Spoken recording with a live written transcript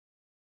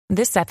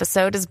This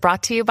episode is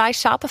brought to you by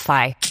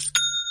Shopify.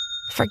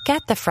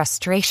 Forget the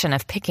frustration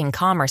of picking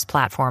commerce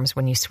platforms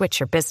when you switch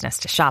your business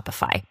to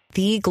Shopify,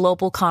 the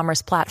global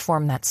commerce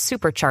platform that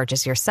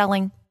supercharges your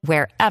selling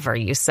wherever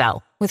you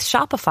sell. With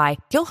Shopify,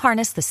 you'll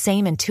harness the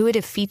same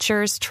intuitive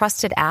features,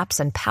 trusted apps,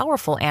 and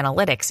powerful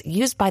analytics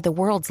used by the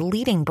world's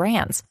leading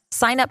brands.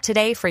 Sign up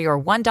today for your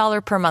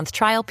 $1 per month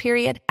trial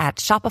period at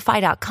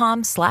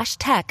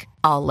shopify.com/tech,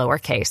 all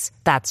lowercase.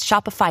 That's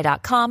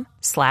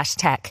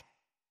shopify.com/tech.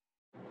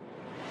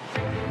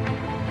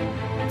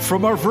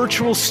 From our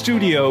virtual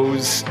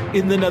studios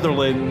in the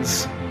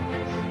Netherlands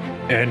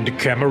and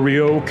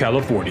Camarillo,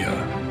 California,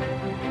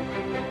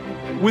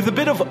 with a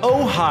bit of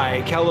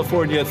Ojai,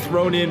 California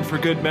thrown in for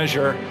good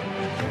measure,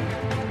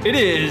 it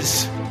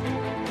is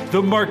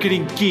the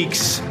Marketing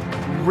Geeks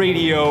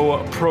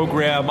radio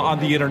program on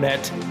the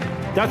internet.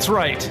 That's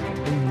right.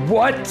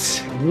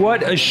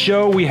 What a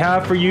show we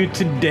have for you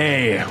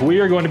today. We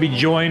are going to be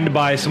joined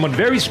by someone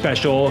very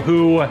special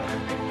who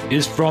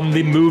is from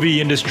the movie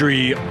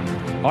industry.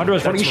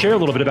 Andres, why don't you share a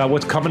little bit about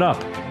what's coming up?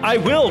 I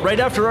will, right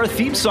after our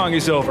theme song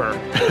is over,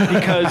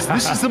 because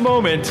this is the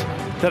moment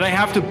that I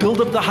have to build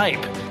up the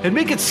hype and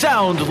make it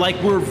sound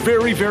like we're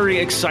very, very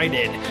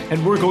excited,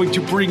 and we're going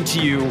to bring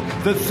to you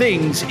the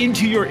things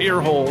into your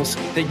ear holes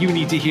that you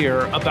need to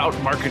hear about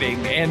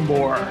marketing and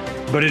more.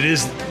 But it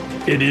is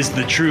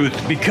the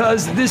truth,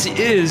 because this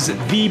is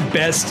the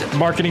best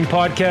marketing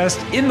podcast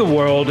in the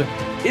world,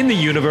 in the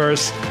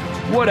universe,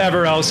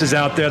 whatever else is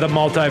out there, the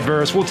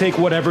multiverse. We'll take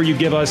whatever you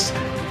give us,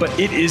 but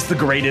it is the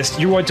greatest.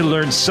 You're going to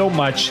learn so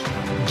much.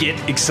 Get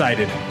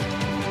excited.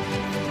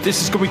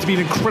 This is going to be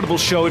an incredible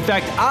show. In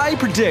fact, I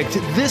predict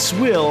this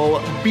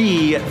will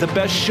be the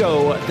best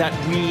show that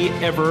we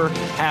ever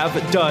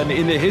have done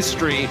in the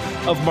history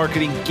of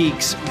Marketing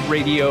Geeks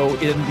radio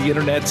in the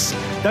internets.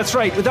 That's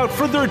right. Without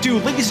further ado,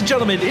 ladies and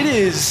gentlemen, it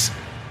is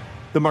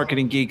the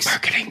Marketing Geeks.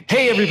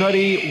 Hey,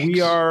 everybody.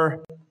 We are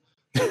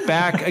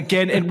back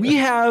again, and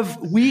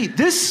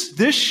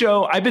this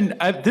show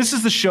this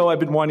is the show I've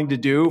been wanting to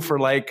do for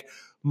like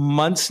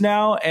months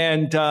now,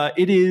 and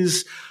it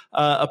is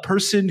a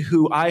person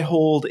who I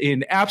hold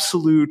in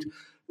absolute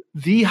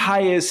the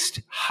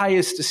highest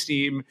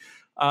esteem.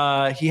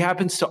 He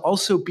happens to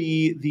also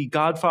be the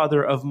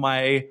godfather of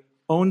my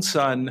own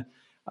son.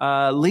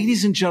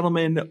 Ladies and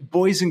gentlemen,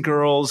 boys and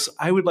girls,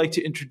 I would like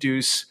to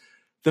introduce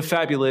the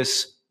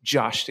fabulous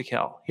Josh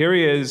Tickell. Here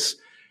he is.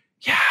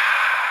 Yeah.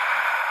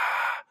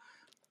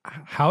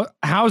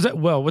 How's it?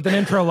 Well, with an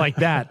intro like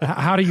that,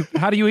 how do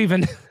you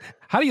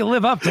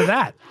live up to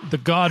that? The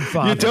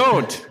Godfather. You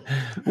don't.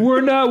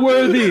 We're not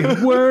worthy.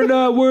 We're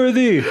not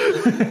worthy.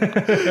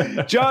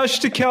 Josh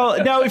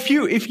Tickell. Now, if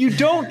you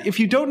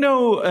don't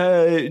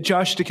know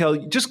Josh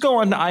Tickell, just go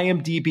on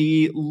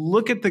IMDb.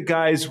 Look at the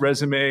guy's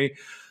resume.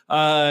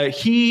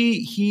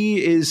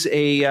 He is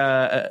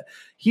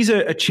he's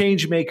a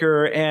change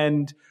maker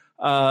and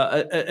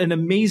an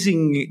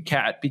amazing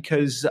cat,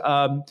 because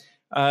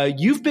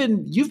you've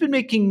been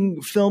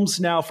making films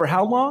now for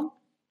how long?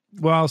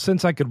 Well,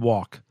 since I could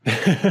walk.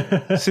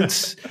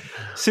 since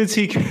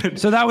he could.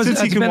 So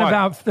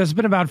that's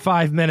been about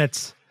 5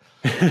 minutes.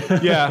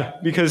 Yeah,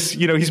 because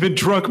he's been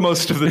drunk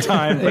most of the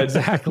time. But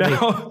exactly.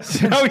 Now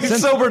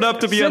he's sobered up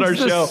to be on our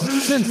show.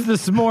 Since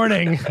this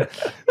morning,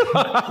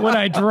 when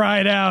I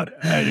dried out,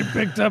 I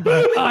picked up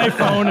an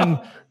iPhone and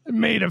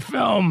made a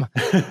film.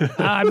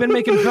 I've been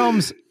making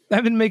films.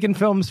 I've been making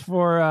films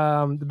for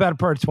the better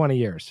part of 20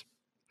 years.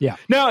 Yeah.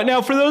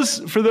 Now, for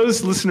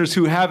those listeners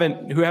who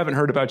haven't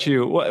heard about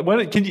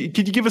you, can you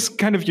give us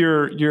kind of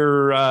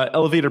your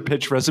elevator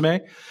pitch resume?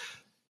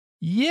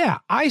 Yeah,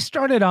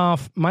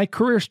 my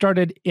career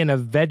started in a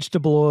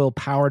vegetable oil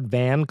powered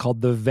van called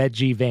the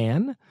Veggie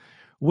Van,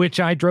 which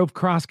I drove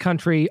cross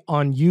country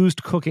on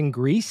used cooking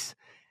grease.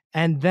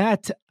 And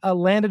that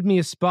landed me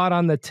a spot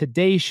on the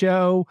Today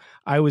Show.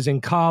 I was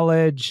in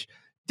college,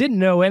 didn't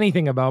know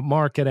anything about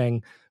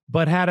marketing,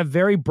 but had a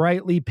very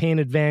brightly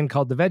painted van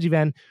called the Veggie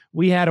Van.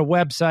 We had a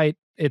website.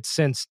 It's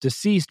since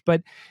deceased,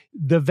 but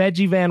the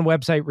Veggie Van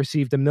website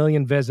received 1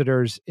 million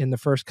visitors in the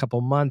first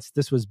couple months.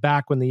 This was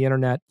back when the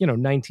internet,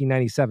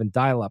 1997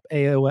 dial-up,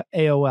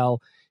 AOL,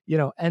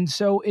 and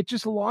so it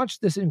just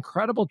launched this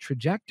incredible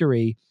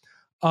trajectory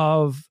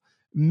of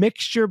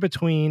mixture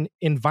between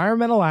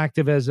environmental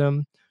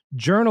activism,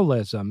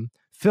 journalism,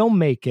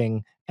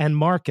 filmmaking, and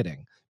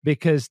marketing.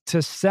 Because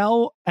to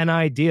sell an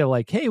idea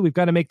like, hey, we've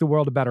got to make the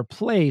world a better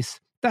place,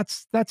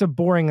 that's a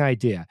boring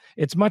idea.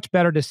 It's much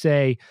better to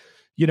say,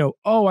 I'm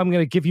going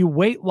to give you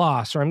weight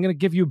loss, or I'm going to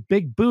give you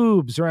big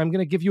boobs, or I'm going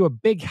to give you a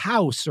big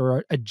house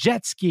or a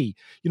jet ski.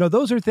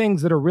 Those are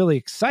things that are really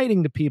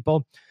exciting to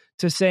people.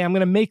 To say I'm going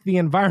to make the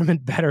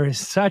environment better is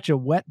such a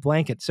wet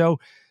blanket.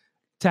 So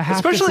to have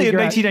especially in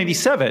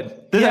 1997,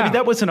 1997,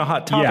 that wasn't a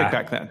hot topic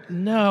back then.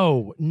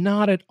 No,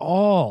 not at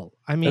all.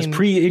 I mean, that's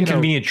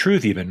pre-inconvenient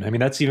truth even. I mean,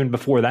 that's even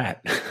before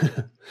that.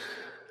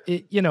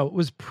 it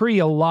was pre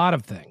a lot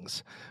of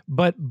things,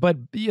 but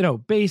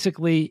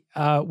basically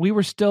we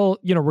were still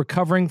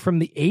recovering from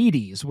the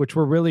 80s, which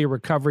were really a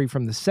recovery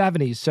from the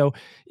 70s. So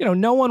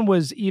no one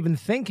was even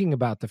thinking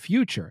about the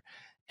future,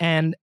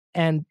 and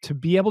to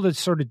be able to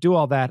sort of do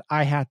all that,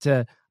 I had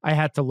to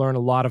learn a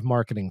lot of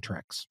marketing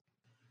tricks.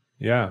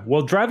 Yeah.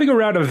 Well, driving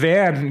around a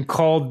van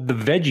called the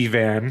Veggie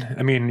Van,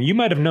 I mean, you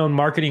might have known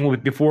marketing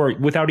before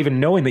without even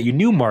knowing that you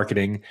knew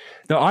marketing.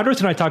 Now, Andres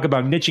and I talk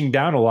about niching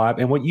down a lot.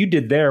 And what you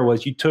did there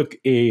was you took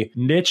a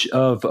niche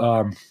of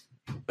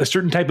a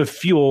certain type of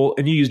fuel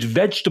and you used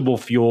vegetable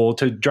fuel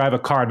to drive a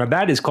car. Now,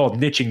 that is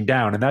called niching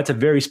down. And that's a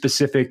very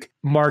specific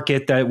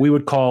market that we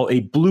would call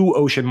a blue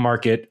ocean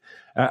market.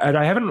 And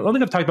I don't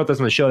think I've talked about this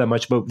on the show that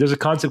much, but there's a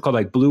concept called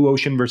like blue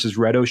ocean versus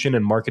red ocean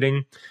in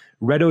marketing.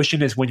 Red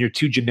ocean is when you're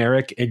too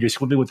generic and you're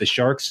swimming with the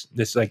sharks.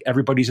 It's like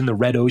everybody's in the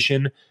red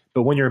ocean.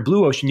 But when you're in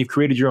blue ocean, you've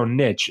created your own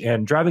niche.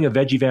 And driving a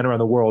veggie van around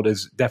the world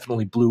is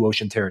definitely blue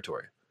ocean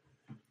territory.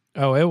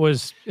 Oh, it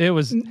was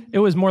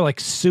more like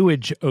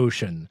sewage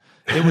ocean.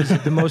 It was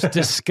the most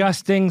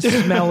disgusting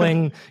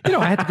smelling.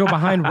 I had to go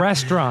behind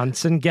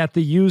restaurants and get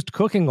the used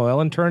cooking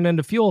oil and turn it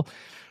into fuel.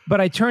 But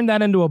I turned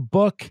that into a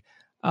book,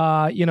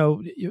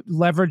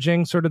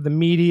 leveraging sort of the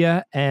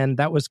media, and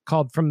that was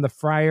called From the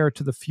Fryer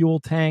to the Fuel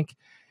Tank.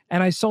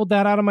 And I sold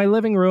that out of my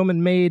living room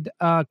and made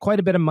quite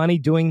a bit of money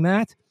doing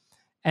that.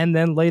 And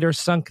then later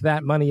sunk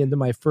that money into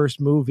my first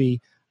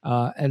movie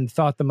and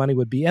thought the money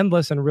would be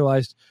endless, and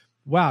realized,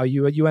 wow,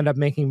 you end up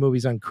making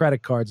movies on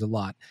credit cards a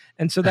lot.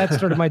 And so that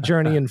started my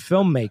journey in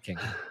filmmaking.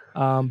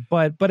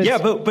 But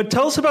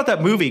tell us about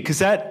that movie, because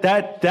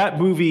that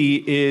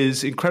movie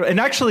is incredible. And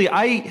actually,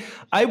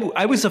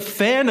 I was a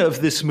fan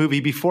of this movie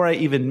before I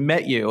even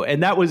met you,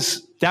 and that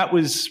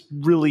was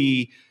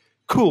really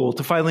cool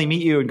to finally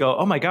meet you and go,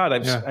 oh my God,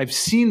 I've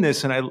seen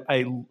this and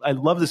I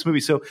love this movie.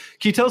 So can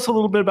you tell us a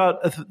little bit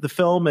about the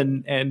film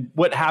and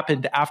what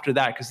happened after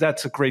that? Because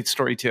that's a great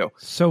story too.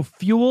 So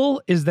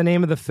Fuel is the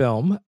name of the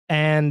film,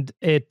 and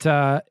it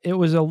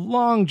was a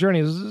long journey.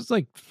 It was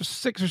like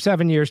 6 or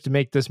 7 years to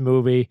make this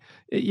movie.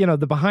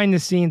 The behind the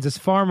scenes is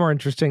far more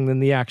interesting than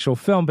the actual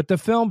film, but the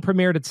film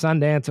premiered at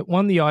Sundance. It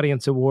won the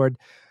Audience Award.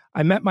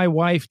 I met my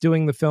wife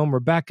doing the film,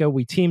 Rebecca.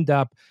 We teamed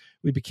up.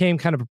 We became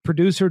kind of a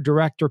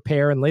producer-director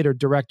pair, and later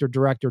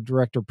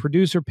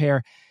director-producer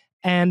pair.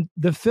 And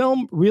the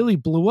film really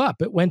blew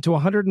up. It went to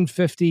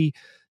 150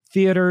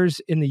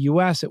 theaters in the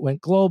U.S. It went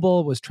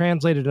global. It was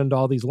translated into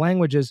all these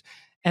languages.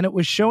 And it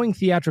was showing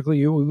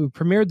theatrically. We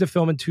premiered the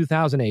film in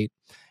 2008.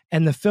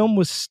 And the film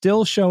was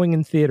still showing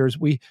in theaters.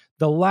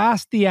 The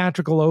last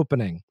theatrical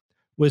opening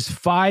was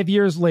 5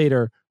 years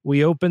later.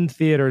 We opened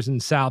theaters in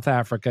South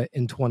Africa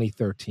in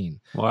 2013.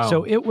 Wow.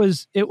 So it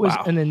was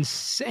an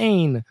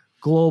insane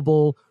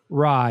global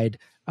ride,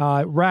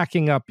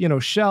 racking up,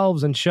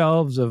 shelves and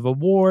shelves of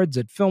awards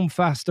at film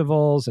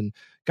festivals, and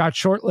got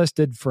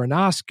shortlisted for an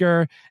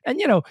Oscar. And,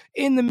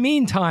 in the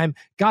meantime,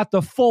 got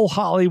the full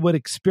Hollywood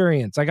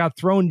experience. I got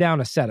thrown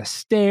down a set of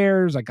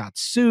stairs. I got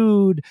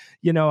sued.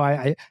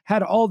 I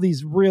had all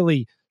these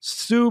really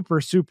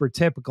super, super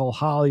typical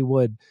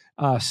Hollywood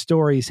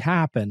stories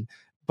happen.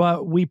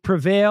 But we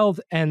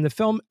prevailed, and the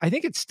film, I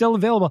think it's still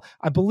available.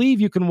 I believe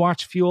you can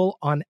watch Fuel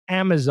on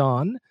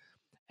Amazon.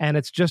 And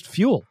it's just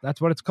Fuel.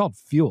 That's what it's called,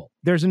 Fuel.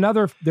 There's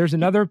another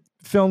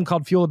film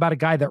called Fuel about a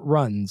guy that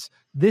runs.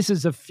 This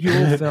is a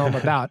fuel film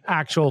about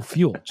actual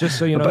fuel, just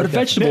so you know. About a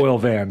vegetable oil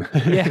van.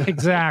 Yeah,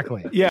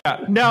 exactly. Yeah.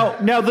 Now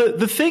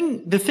the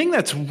thing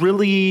that's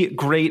really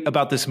great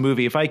about this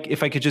movie, if I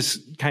could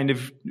just kind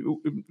of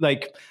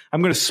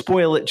I'm going to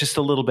spoil it just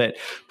a little bit,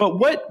 but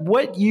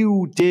what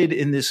you did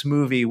in this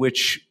movie,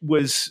 which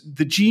was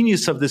the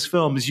genius of this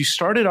film, is you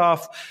started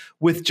off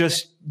with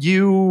just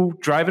you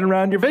driving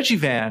around your veggie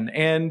van,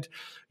 and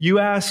you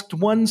asked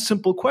one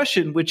simple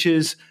question, which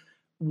is,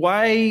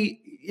 why,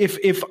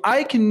 if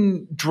I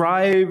can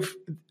drive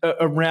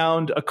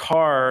around a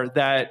car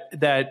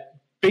that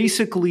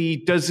basically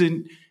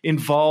doesn't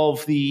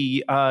involve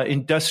the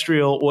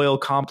industrial oil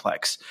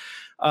complex,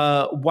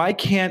 why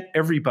can't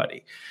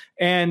everybody?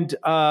 And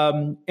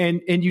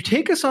you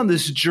take us on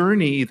this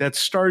journey that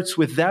starts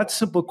with that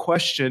simple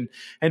question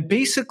and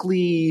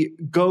basically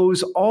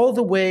goes all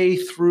the way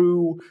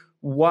through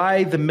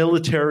why the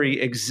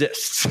military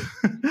exists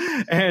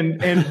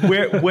and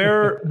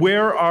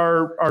where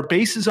our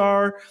bases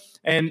are,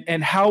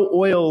 and how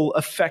oil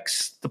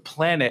affects the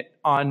planet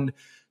on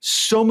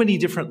so many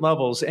different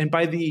levels. And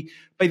by the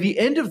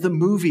end of the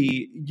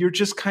movie, you're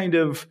just kind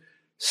of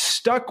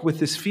stuck with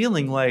this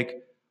feeling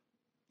like,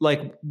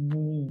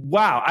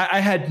 wow, I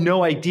had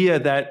no idea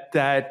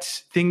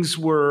that things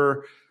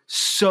were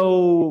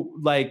so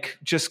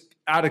just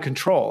out of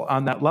control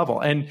on that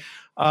level. And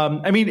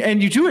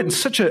and you do it in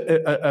such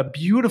a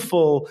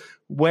beautiful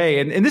way.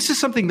 And this is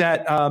something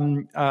that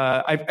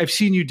I've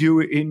seen you do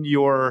in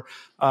your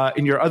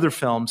other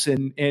films,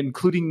 and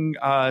including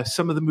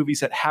some of the movies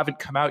that haven't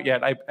come out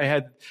yet. I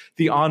had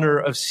the honor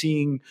of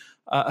seeing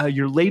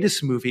your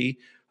latest movie,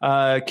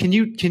 Can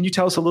you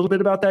tell us a little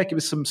bit about that? Give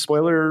us some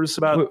spoilers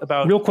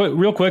about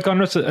real quick on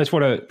this. I just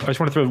want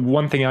to throw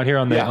one thing out here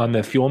on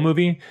the Fuel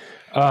movie.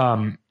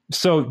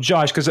 So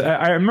Josh, because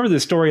I remember the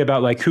story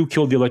about like who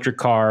killed the electric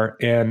car,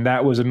 and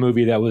that was a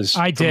movie that was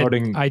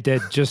promoting. I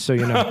did. Just so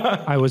you know,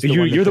 I was.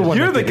 You're the one.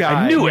 You're the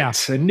guy. I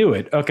knew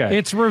it. Okay.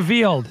 It's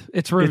revealed.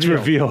 It's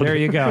revealed. There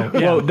you go. Yeah.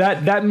 Well,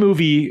 that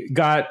movie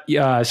got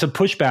some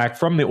pushback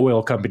from the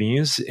oil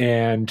companies,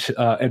 and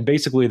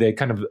basically they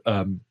kind of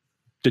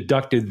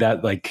deducted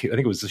that, like, I think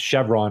it was the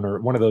Chevron or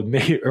one of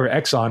the or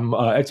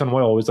Exxon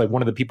Oil was like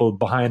one of the people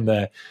behind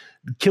the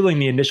killing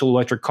the initial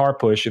electric car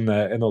push in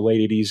the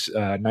late 80s,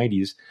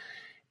 90s.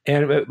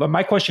 And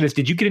my question is,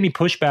 did you get any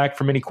pushback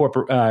from any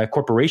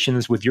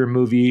corporations with your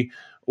movie,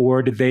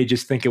 or did they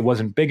just think it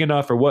wasn't big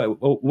enough, or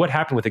what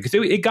happened with it? Because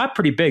it got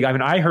pretty big. I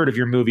mean, I heard of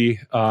your movie,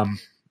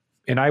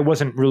 and I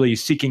wasn't really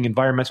seeking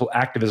environmental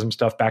activism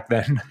stuff back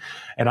then,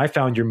 and I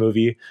found your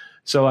movie.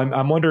 So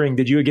I'm wondering,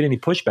 did you get any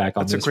pushback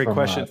on this? That's a great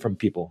question from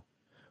people.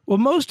 Well,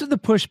 most of the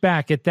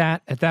pushback at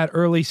that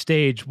early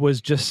stage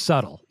was just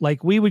subtle.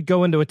 Like, we would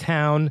go into a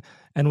town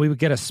and we would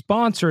get a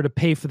sponsor to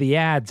pay for the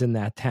ads in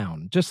that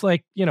town, just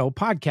like,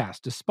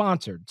 podcast is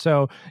sponsored.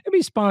 So it'd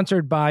be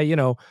sponsored by,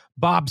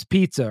 Bob's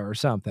Pizza or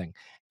something.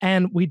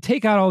 And we'd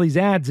take out all these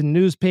ads in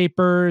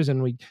newspapers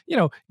and we'd,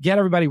 get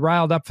everybody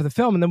riled up for the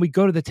film. And then we'd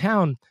go to the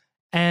town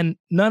and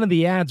none of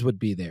the ads would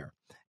be there.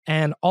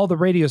 And all the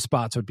radio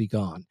spots would be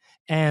gone.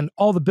 And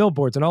all the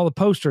billboards and all the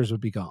posters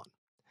would be gone.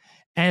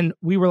 And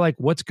we were like,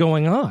 what's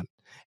going on?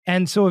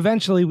 And so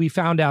eventually we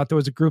found out there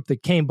was a group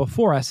that came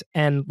before us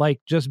and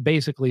like just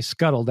basically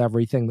scuttled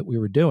everything that we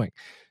were doing.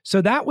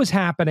 So that was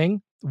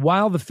happening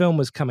while the film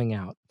was coming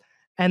out.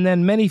 And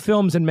then many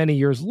films and many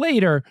years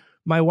later,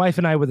 my wife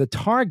and I were the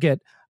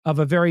target of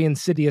a very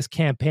insidious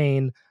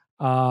campaign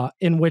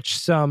in which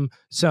some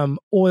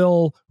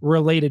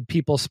oil-related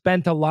people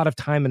spent a lot of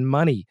time and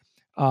money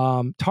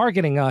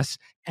targeting us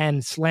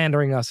and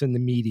slandering us in the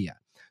media.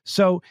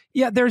 So,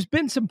 yeah, there's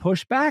been some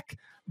pushback,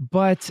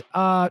 but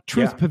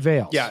truth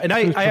prevails. Yeah, and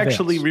I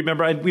actually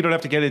remember, we don't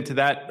have to get into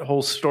that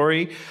whole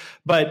story,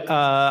 but there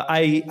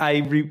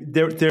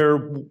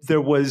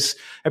was,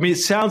 I mean, it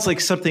sounds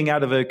like something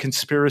out of a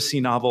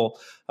conspiracy novel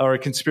or a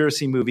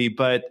conspiracy movie,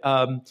 but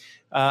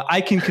I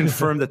can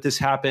confirm that this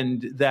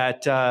happened,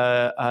 that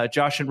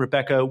Josh and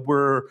Rebecca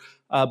were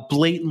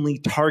blatantly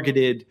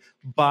targeted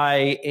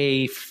by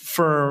a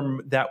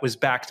firm that was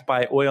backed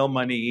by oil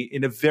money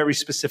in a very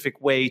specific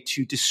way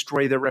to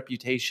destroy their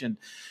reputation.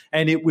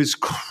 And it was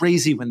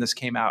crazy when this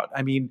came out.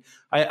 I mean,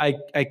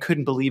 I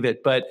couldn't believe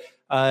it. But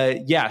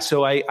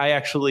so I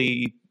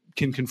actually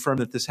can confirm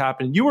that this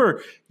happened. You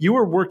were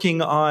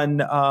working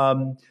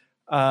on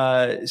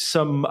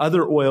some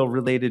other oil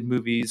related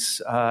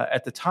movies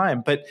at the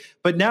time, but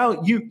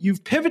now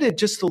you've pivoted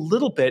just a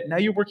little bit. Now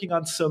you're working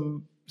on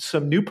some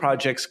new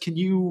projects. Can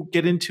you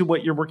get into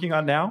what you're working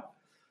on now?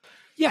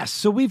 Yes.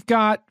 So we've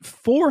got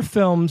 4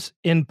 films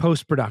in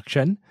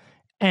post-production,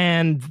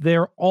 and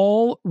they're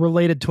all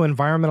related to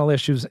environmental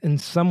issues in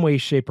some way,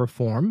 shape, or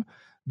form.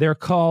 They're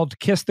called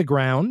Kiss the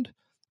Ground,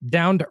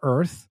 Down to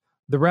Earth,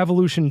 The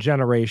Revolution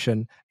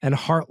Generation, and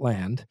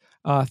Heartland.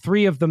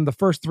 3 of them, the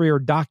first 3 are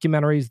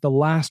documentaries. The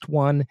last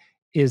one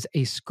is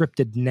a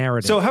scripted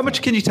narrative. So how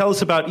much can you tell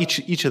us about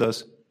each of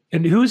those?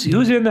 And who's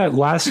in that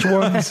last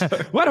one?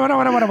 What?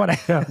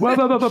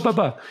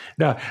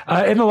 No,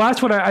 in the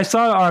last one, I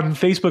saw on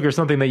Facebook or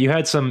something that you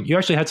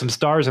actually had some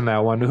stars in that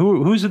one.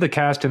 Who's the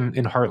cast in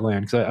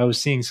Heartland? Because I was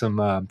seeing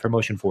some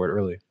promotion for it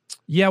early.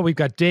 Yeah, we've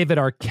got David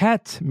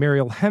Arquette,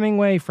 Muriel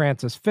Hemingway,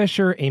 Frances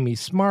Fisher, Amy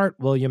Smart,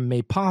 William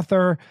May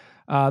Pother.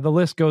 The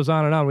list goes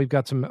on and on. We've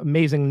got some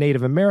amazing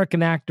Native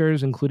American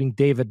actors, including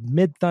David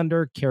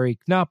Midthunder, Carrie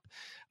Knupp,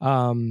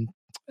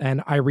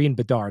 and Irene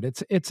Bedard.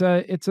 It's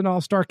an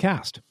all-star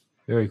cast.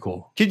 Very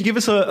cool. Can you give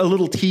us a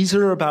little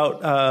teaser about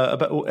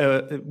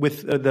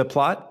with the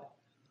plot?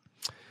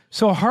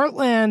 So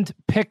Heartland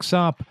picks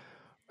up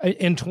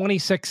in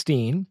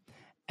 2016,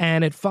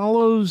 and it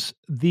follows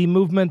the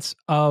movements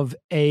of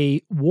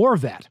a war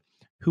vet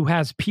who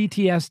has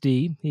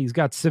PTSD. He's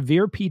got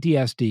severe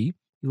PTSD.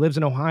 He lives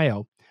in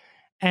Ohio,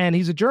 and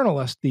he's a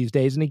journalist these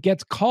days, and he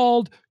gets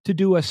called to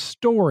do a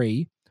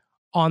story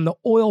on the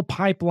oil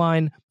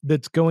pipeline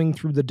that's going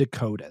through the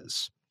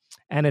Dakotas.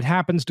 And it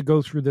happens to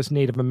go through this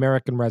Native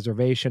American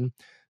reservation.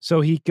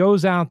 So he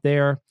goes out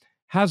there,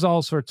 has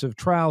all sorts of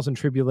trials and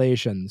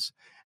tribulations,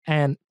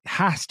 and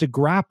has to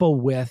grapple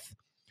with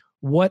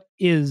what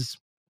is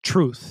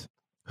truth,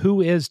 who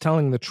is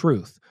telling the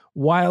truth,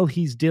 while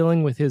he's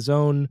dealing with his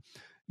own,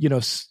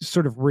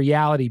 sort of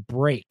reality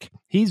break.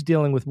 He's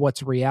dealing with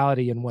what's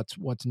reality and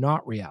what's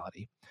not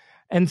reality.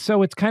 And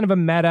so it's kind of a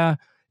meta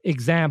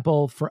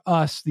example for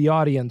us, the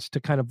audience, to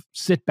kind of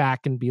sit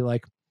back and be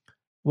like,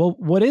 well,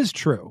 what is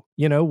true?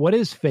 What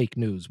is fake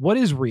news? What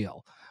is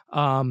real?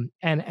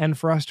 And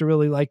for us to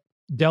really like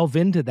delve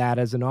into that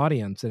as an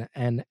audience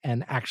and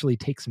actually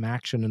take some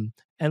action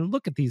and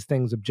look at these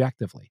things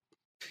objectively.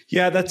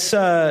 Yeah,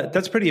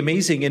 that's pretty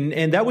amazing,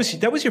 and that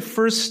was your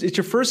first. It's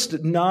your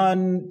first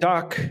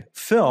non-doc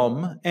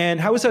film, and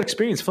how was that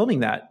experience filming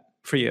that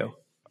for you?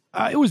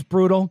 It was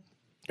brutal.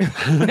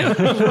 It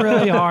was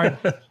really hard.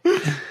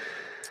 It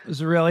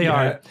was really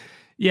hard.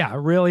 Yeah,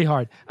 really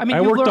hard. I mean,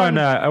 I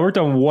worked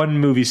on one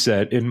movie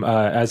set in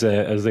as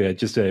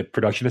just a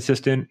production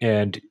assistant,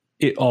 and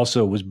it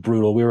also was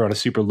brutal. We were on a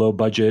super low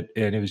budget,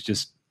 and it was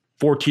just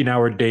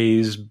 14-hour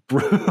days,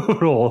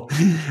 brutal.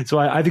 So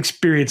I've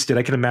experienced it.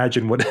 I can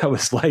imagine what that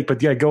was like.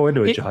 But yeah, go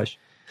into it, Josh.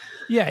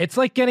 Yeah, it's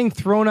like getting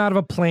thrown out of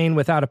a plane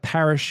without a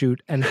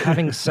parachute and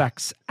having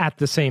sex at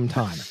the same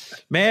time.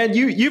 Man,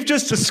 you've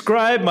just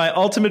described my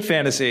ultimate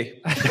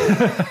fantasy.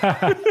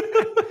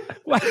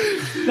 Well,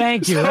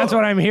 thank you. That's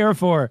what I'm here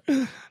for.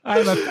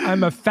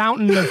 I'm a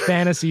fountain of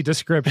fantasy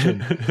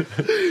description.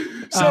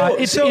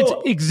 It's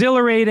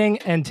exhilarating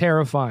and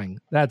terrifying.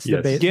 That's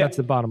that's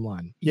the bottom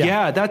line.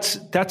 Yeah,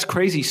 that's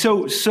crazy.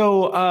 And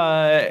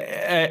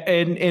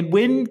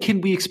when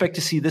can we expect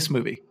to see this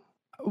movie?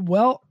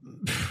 Well,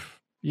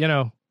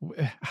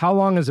 how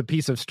long is a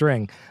piece of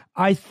string?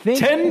 I think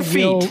 10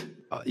 feet.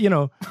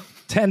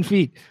 10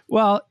 feet.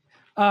 Well,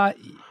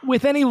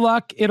 with any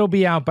luck, it'll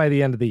be out by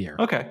the end of the year.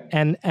 Okay.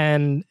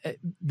 And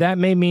that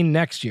may mean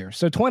next year.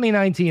 So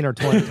 2019 or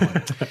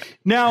 2020.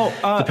 Now,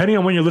 depending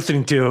on when you're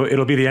listening to,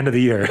 it'll be the end of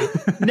the year.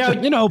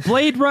 Now,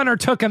 Blade Runner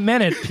took a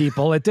minute,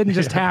 people. It didn't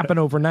just happen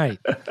overnight.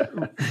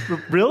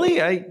 Really?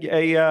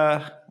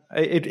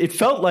 It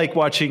felt like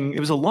watching.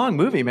 It was a long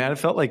movie, man. It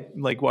felt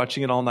like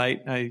watching it all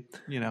night.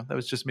 That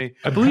was just me.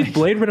 I believe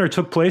Blade Runner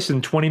took place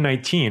in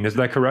 2019. Is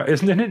that correct?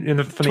 Isn't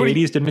it from the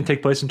 80s? Didn't it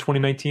take place in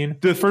 2019?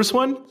 The first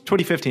one,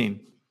 2015.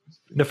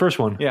 The first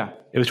one, yeah,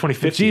 it was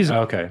 2015. Jeez,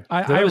 okay,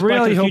 I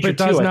really hope it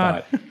does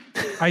not.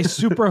 I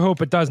super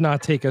hope it does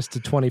not take us to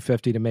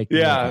 2050 to make.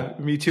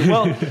 Me too.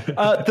 Well,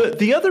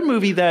 the other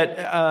movie that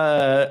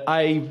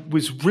I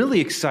was really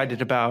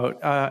excited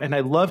about and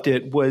I loved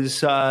it was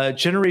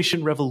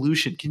Generation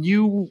Revolution. Can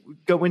you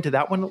go into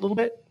that one a little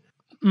bit?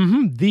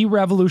 Mm-hmm. The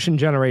Revolution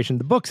Generation.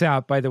 The book's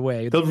out, by the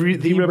way. The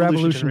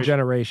Revolution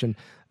Generation.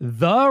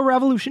 The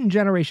Revolution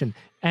Generation.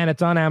 And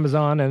it's on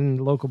Amazon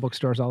and local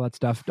bookstores, all that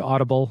stuff.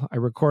 Audible. I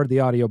recorded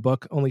the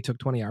audiobook. Only took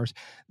 20 hours.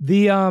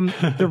 The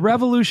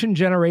Revolution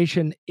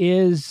Generation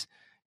is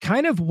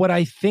kind of what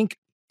I think,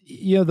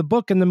 the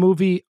book and the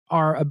movie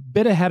are a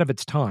bit ahead of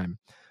its time.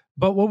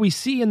 But what we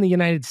see in the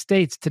United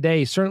States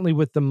today, certainly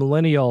with the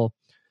millennial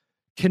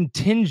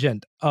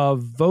contingent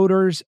of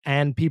voters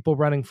and people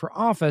running for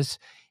office,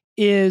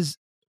 is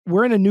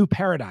we're in a new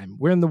paradigm.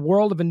 We're in the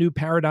world of a new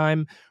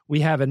paradigm. We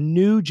have a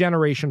new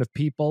generation of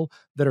people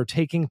that are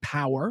taking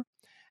power.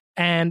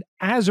 And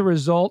as a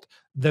result,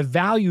 the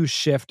value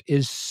shift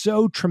is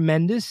so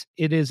tremendous.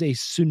 It is a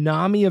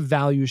tsunami of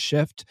value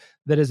shift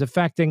that is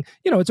affecting,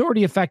 it's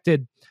already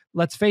affected,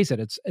 let's face it,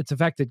 it's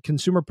affected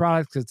consumer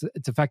products,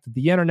 it's affected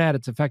the internet,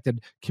 it's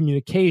affected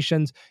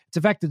communications, it's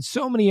affected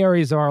so many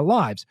areas of our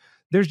lives.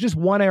 There's just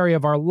one area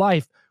of our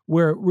life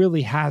where it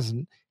really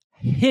hasn't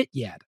hit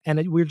yet.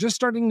 And we're just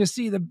starting to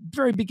see the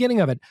very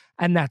beginning of it,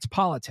 and that's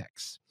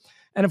politics.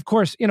 And of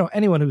course,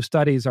 anyone who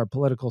studies our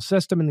political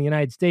system in the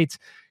United States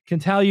can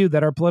tell you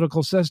that our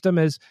political system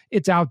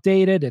it's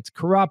outdated, it's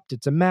corrupt,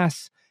 it's a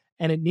mess,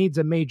 and it needs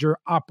a major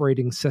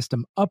operating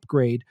system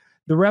upgrade.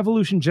 The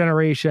Revolution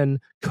Generation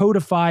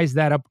codifies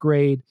that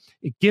upgrade.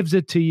 It gives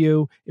it to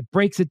you. It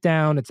breaks it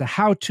down. It's a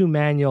how-to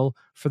manual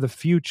for the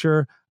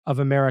future of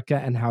America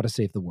and how to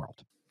save the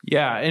world.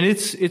 Yeah, and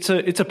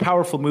it's a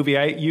powerful movie.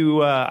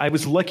 I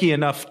was lucky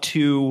enough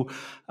to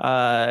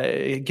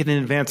get an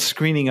advanced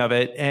screening of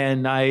it,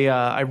 and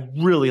I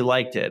really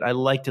liked it. I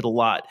liked it a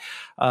lot,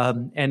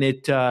 and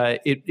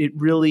it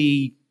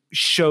really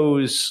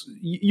shows.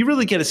 You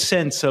really get a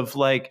sense of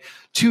like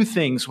two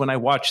things when I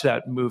watch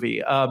that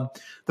movie.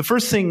 The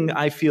first thing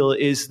I feel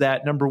is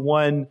that number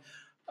one,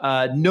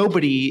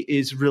 nobody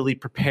is really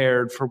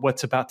prepared for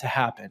what's about to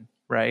happen.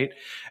 Right.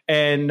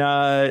 And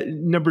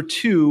number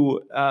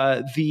two,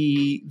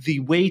 the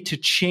way to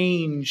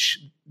change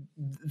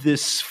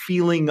this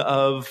feeling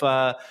of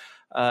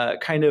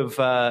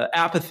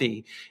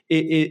apathy,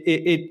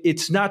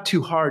 it's not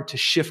too hard to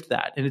shift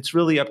that. And it's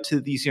really up to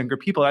these younger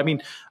people. I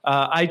mean,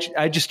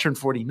 I just turned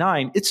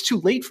 49. It's too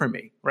late for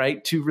me,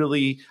 right? To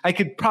really, I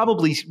could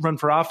probably run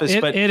for office,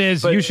 but it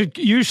is. But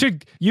you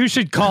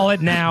should call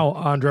it now,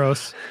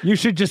 Andros. You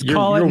should just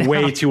call it now. You're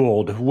way too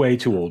old. Way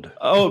too old.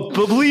 Oh,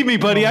 believe me,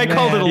 buddy, I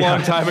called it a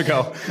long time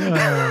ago.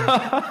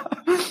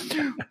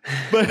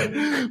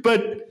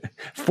 But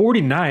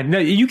 49. No,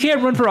 you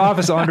can't run for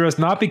office, Andros,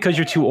 not because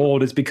you're too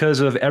old. It's because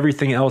of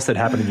everything else that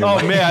happened in your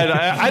life. Oh man,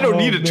 I don't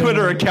need a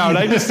Twitter account.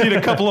 I just need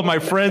a couple of my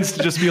friends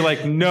to just be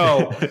like,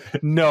 no,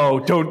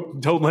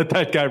 don't let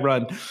that guy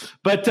run.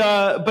 But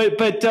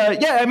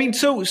yeah, I mean,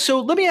 so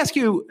let me ask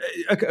you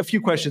a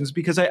few questions,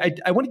 because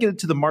I want to get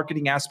into the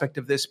marketing aspect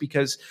of this,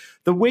 because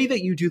the way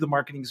that you do the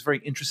marketing is very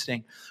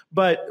interesting.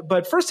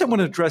 But first, I want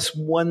to address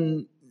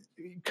one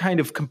kind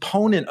of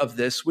component of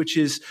this, which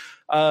is,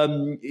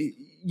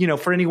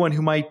 for anyone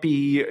who might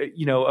be,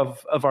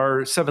 of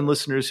our 7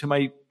 listeners who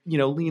might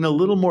lean a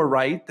little more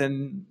right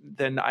than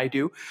I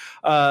do.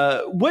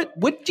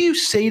 What do you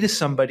say to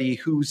somebody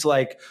who's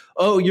like,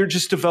 oh, you're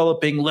just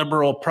developing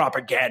liberal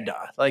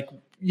propaganda? Like,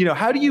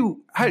 how do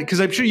you, because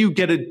I'm sure you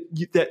get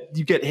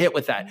hit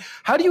with that.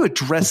 How do you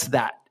address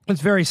that?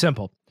 It's very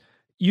simple.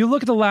 You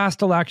look at the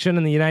last election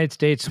in the United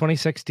States,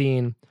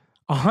 2016,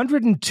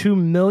 102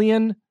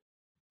 million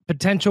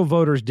potential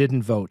voters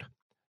didn't vote.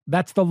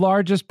 That's the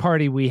largest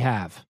party we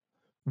have.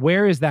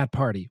 Where is that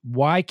party?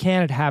 Why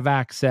can't it have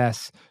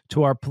access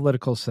to our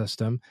political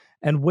system?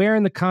 And where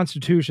in the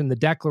Constitution, the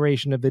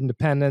Declaration of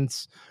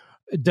Independence,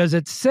 does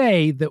it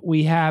say that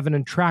we have an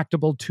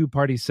intractable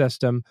two-party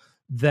system,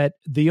 that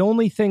the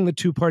only thing the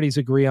two parties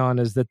agree on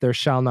is that there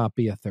shall not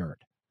be a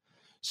third?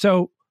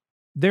 So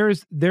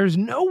there's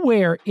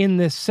nowhere in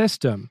this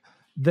system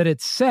that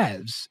it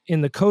says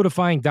in the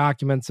codifying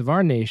documents of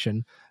our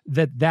nation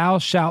that thou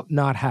shalt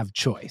not have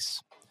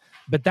choice.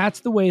 But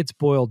that's the way it's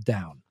boiled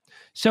down.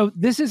 So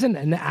this isn't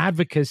an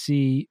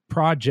advocacy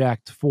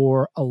project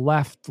for a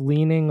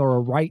left-leaning or a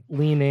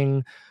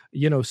right-leaning,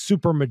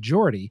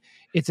 supermajority.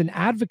 It's an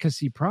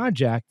advocacy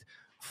project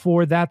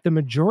for that the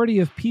majority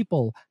of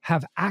people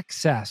have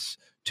access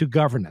to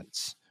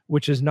governance,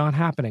 which is not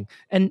happening.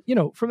 And,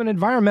 from an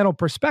environmental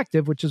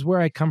perspective, which is where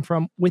I come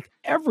from, with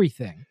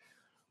everything,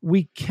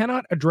 we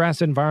cannot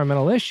address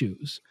environmental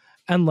issues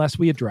unless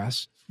we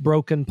address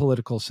broken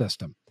political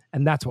system.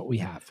 And that's what we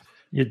have.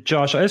 Yeah,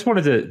 Josh, I just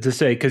wanted to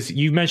say, because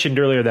you mentioned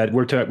earlier that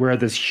we're at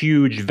this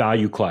huge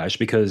value clash,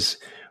 because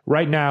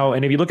right now,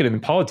 and if you look at it in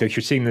politics,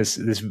 you're seeing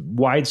this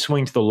wide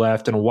swing to the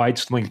left and a wide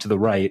swing to the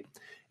right,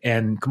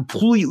 and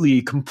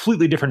completely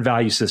different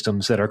value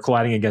systems that are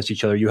colliding against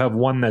each other. You have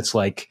one that's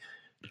like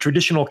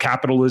traditional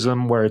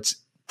capitalism, where it's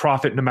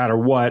profit no matter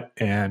what,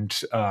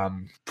 and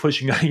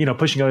pushing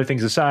other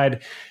things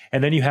aside,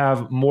 and then you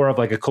have more of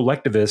like a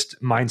collectivist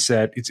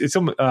mindset. It's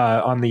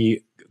on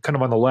the kind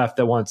of on the left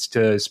that wants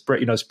to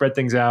spread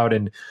things out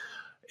and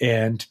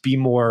be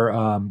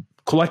more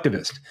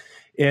collectivist.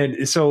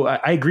 And so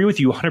I agree with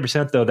you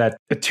 100%, though, that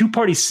a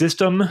two-party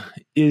system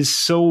is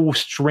so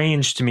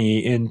strange to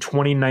me in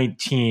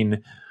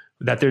 2019,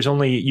 that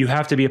you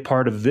have to be a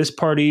part of this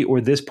party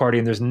or this party,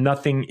 and there's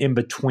nothing in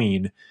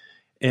between.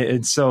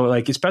 And so,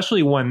 like,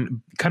 especially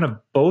when kind of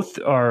both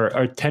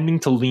are tending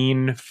to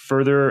lean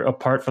further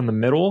apart from the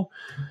middle.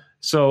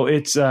 So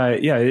it's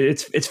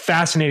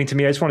fascinating to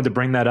me. I just wanted to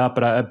bring that up,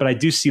 but I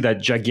do see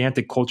that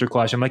gigantic culture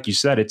clash, and like you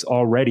said, it's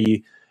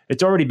already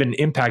been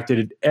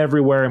impacted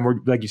everywhere, and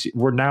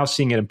we're now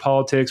seeing it in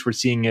politics. We're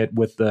seeing it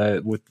with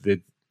the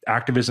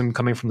activism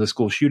coming from the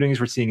school shootings.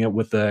 We're seeing it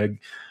with the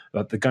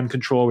gun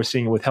control. We're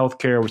seeing it with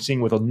healthcare. We're seeing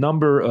it with a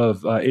number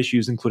of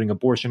issues, including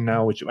abortion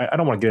now. Which I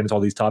don't want to get into all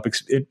these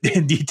topics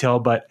in detail,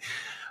 but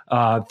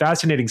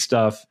fascinating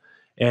stuff.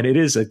 And it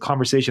is a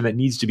conversation that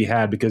needs to be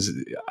had, because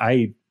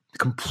I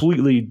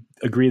completely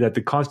agree that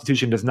the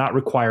Constitution does not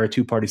require a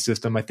two-party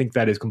system. I think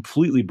that is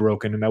completely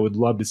broken, and I would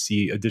love to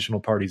see additional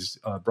parties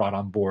brought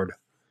on board.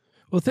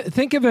 Well,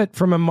 think of it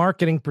from a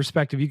marketing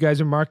perspective. You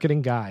guys are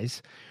marketing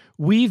guys.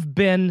 We've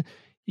been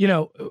very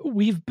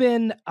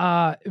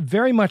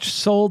much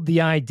sold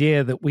the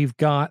idea that we've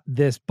got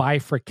this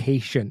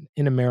bifurcation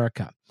in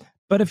America.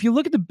 But if you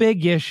look at the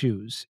big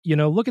issues,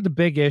 look at the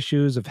big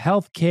issues of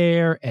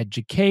healthcare,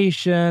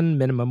 education,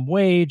 minimum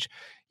wage,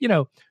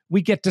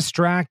 we get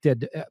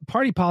distracted.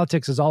 Party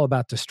politics is all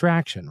about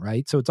distraction,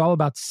 right? So it's all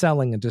about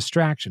selling a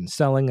distraction,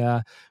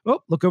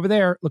 look over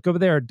there, look over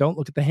there. Don't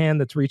look at the hand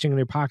that's reaching in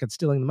your pocket,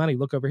 stealing the money.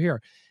 Look over here.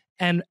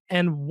 And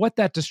what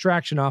that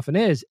distraction often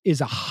is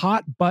a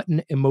hot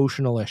button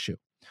emotional issue.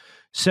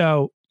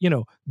 So,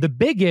 the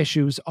big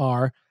issues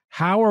are,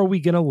 how are we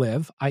going to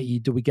live? I.e.,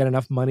 do we get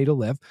enough money to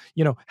live?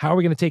 How are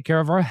we going to take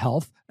care of our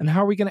health? And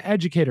how are we going to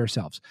educate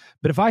ourselves?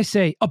 But if I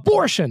say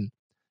abortion,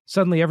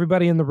 suddenly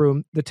everybody in the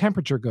room, the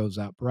temperature goes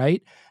up,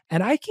 right?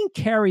 And I can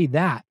carry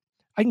that.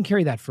 I can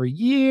carry that for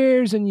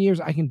years and years.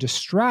 I can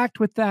distract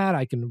with that.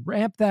 I can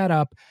ramp that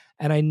up,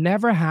 and I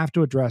never have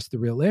to address the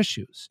real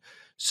issues.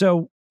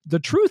 So the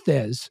truth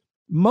is,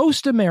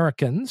 most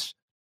Americans,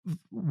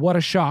 what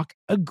a shock,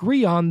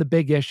 agree on the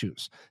big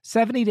issues.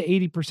 70 to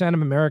 80%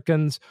 of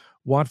Americans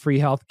want free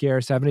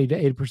healthcare. 70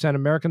 to 80% of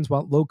Americans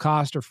want low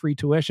cost or free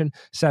tuition.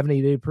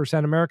 70 to 80%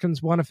 of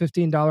Americans want a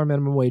 $15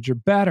 minimum wage or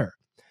better.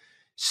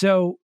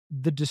 So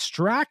the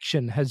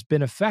distraction has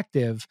been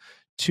effective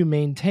to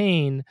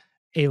maintain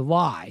a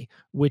lie,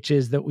 which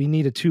is that we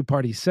need a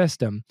two-party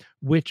system,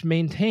 which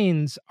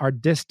maintains our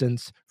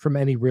distance from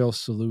any real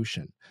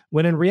solution.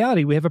 When in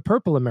reality, we have a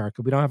purple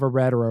America. We don't have a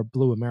red or a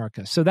blue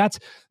America. So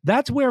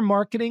that's where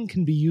marketing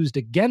can be used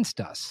against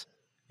us.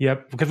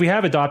 Yep, because we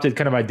have adopted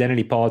kind of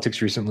identity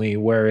politics recently,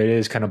 where it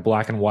is kind of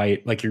black and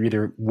white, like you're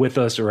either with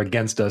us or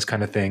against us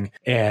kind of thing.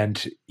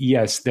 And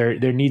yes, there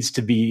needs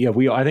to be.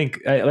 I think,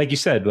 like you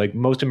said, like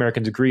most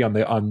Americans agree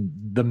on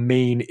the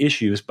main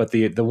issues, but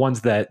the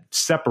ones that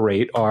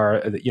separate are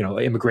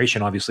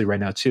immigration, obviously right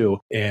now too,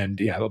 and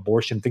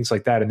abortion, things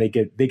like that. And they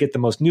get the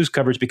most news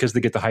coverage because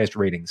they get the highest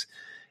ratings.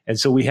 And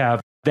so we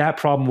have that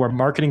problem where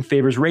marketing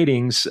favors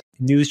ratings.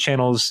 News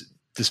channels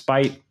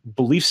despite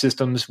belief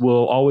systems,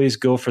 will always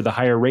go for the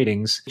higher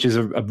ratings, which is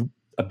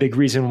a big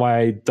reason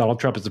why Donald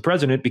Trump is the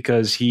president,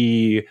 because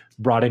he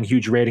brought in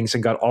huge ratings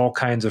and got all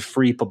kinds of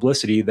free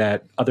publicity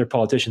that other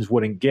politicians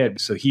wouldn't get.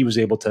 So he was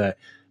able to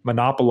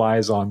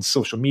monopolize on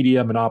social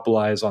media,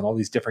 monopolize on all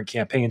these different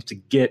campaigns to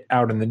get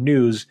out in the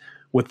news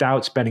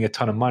without spending a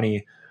ton of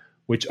money,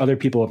 which other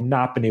people have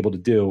not been able to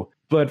do.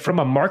 But from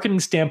a marketing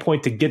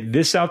standpoint, to get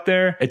this out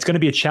there, it's going to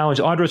be a challenge.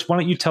 Andres, why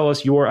don't you tell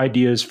us your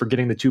ideas for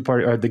getting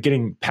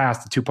getting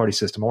past the two-party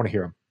system? I want to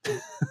hear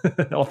them.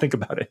 I'll think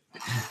about it.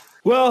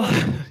 Well,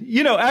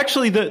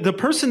 actually, the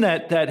person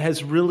that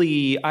has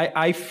really,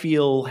 I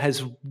feel,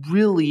 has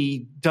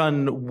really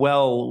done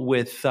well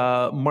with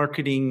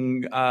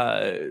marketing,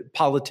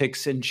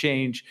 politics, and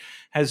change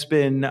has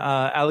been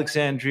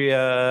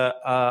Alexandria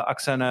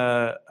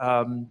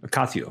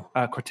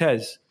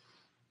Ocasio-Cortez.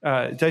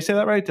 Did I say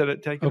that right?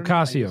 Did I get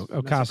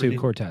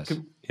Ocasio-Cortez.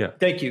 Yeah.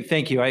 Thank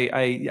you.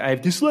 I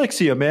have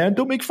dyslexia, man.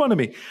 Don't make fun of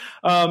me.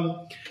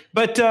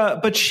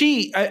 But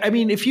she, I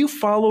mean, if you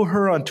follow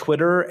her on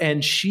Twitter,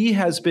 and she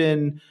has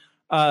been,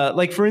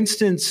 like, for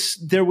instance,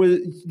 there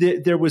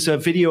was a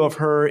video of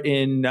her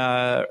in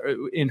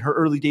her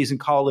early days in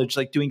college,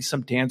 like doing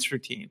some dance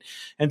routine,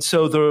 and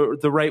so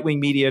the right wing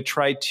media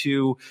tried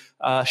to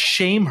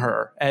shame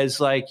her as,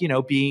 like,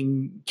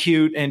 being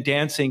cute and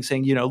dancing,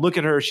 saying, look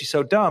at her, she's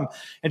so dumb,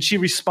 and she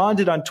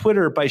responded on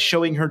Twitter by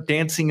showing her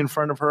dancing in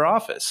front of her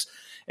office.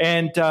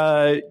 And,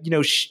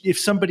 if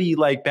somebody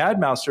like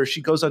badmouths her,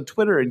 she goes on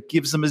Twitter and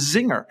gives them a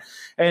zinger.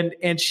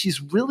 And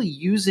she's really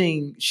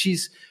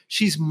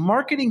she's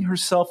marketing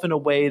herself in a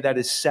way that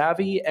is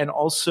savvy, and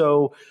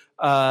also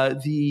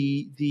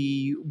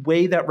the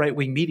way that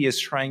right-wing media is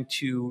trying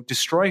to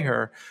destroy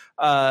her.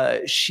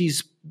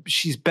 She's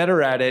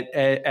better at it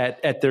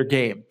at their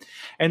game.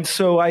 And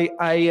so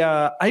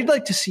I'd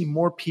like to see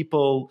more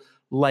people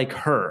like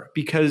her,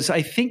 because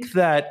I think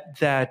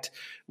that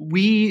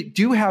we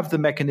do have the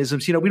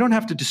mechanisms. We don't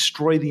have to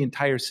destroy the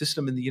entire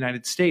system in the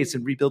United States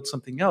and rebuild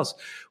something else.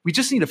 We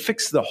just need to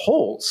fix the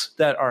holes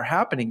that are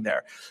happening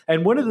there.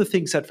 And one of the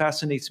things that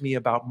fascinates me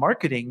about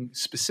marketing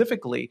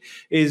specifically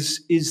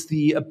is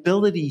the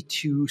ability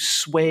to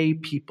sway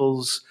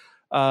people's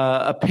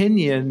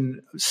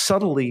opinion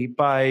subtly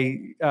by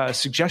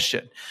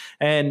suggestion.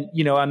 And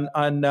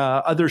on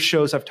other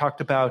shows, I've talked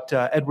about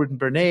Edward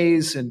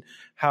Bernays and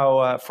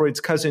how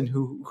Freud's cousin,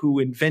 who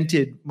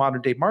invented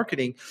modern day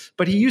marketing,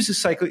 but he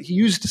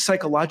used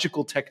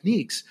psychological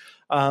techniques.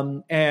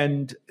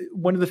 And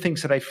one of the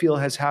things that I feel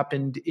has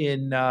happened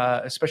in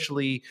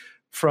especially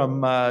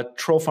from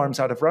troll farms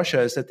out of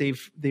Russia is that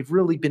they've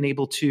really been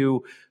able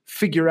to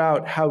figure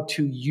out how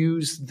to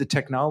use the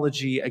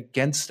technology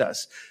against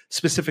us,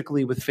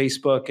 specifically with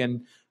Facebook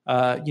and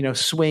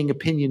swaying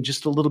opinion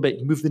just a little bit.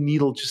 You move the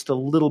needle just a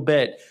little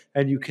bit,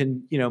 and you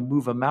can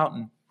move a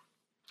mountain.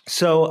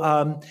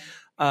 So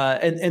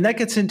and that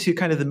gets into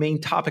kind of the main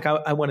topic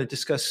I want to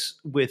discuss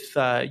with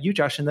you,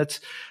 Josh, and that's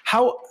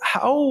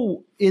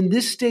how in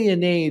this day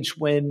and age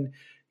when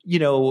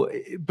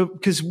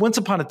because once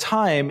upon a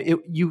time,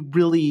 you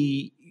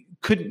really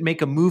couldn't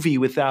make a movie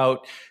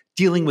without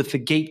dealing with the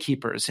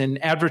gatekeepers,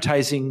 and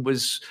advertising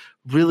was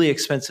really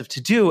expensive to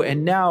do.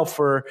 And now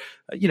for,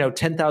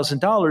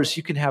 $10,000,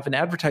 you can have an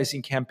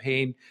advertising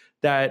campaign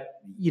that,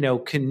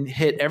 can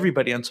hit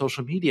everybody on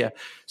social media.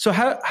 So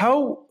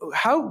how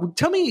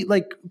tell me,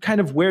 like,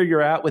 kind of where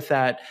you're at with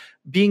that,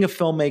 being a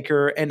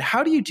filmmaker, and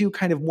how do you do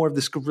kind of more of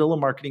this guerrilla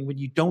marketing when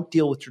you don't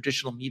deal with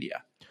traditional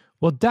media?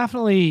 Well,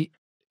 definitely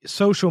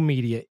social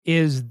media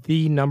is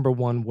the number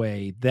one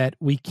way that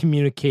we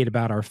communicate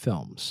about our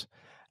films.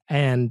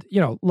 And,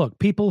 look,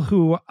 people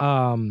who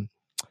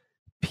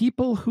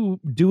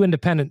do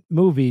independent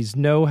movies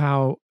know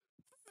how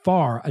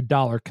far a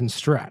dollar can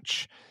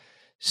stretch.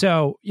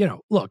 So,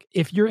 look,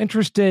 if you're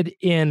interested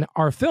in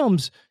our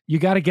films, you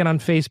got to get on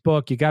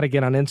Facebook, you got to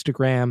get on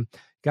Instagram,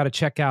 got to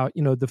check out,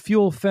 the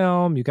Fuel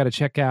film, you got to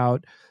check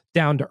out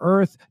Down to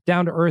Earth.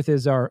 Down to Earth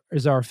is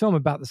our film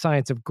about the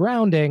science of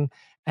grounding,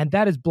 and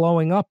that is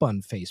blowing up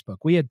on Facebook.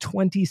 We had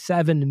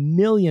 27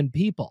 million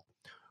people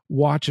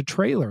watch a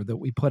trailer that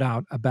we put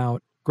out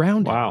about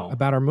grounding,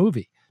 about our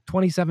movie.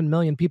 27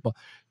 million people.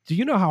 Do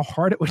you know how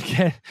hard it would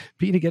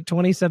be to get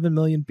 27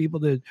 million people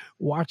to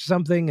watch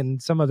something in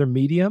some other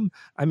medium?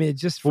 I mean,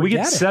 we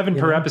get 7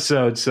 per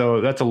episode,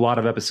 so that's a lot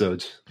of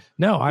episodes.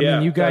 No, I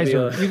mean, you guys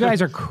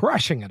are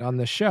crushing it on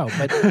the show,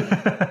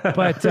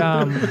 but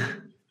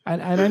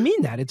and I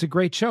mean that it's a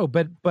great show,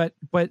 but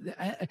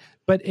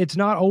it's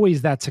not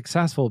always that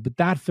successful. But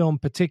that film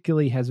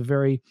particularly has a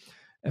very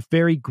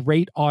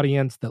great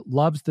audience that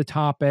loves the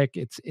topic.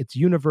 It's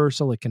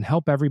universal. It can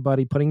help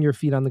everybody. Putting your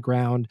feet on the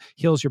ground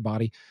heals your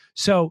body.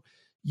 So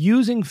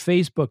using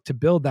Facebook to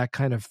build that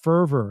kind of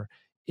fervor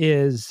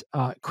is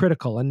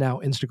critical. And now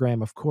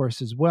Instagram, of course,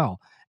 as well.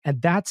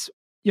 And that's,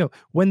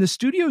 when the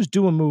studios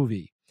do a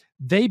movie,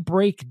 they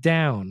break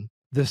down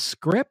the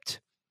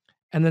script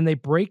and then they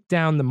break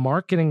down the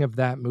marketing of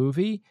that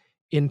movie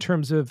in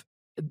terms of,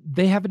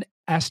 they have an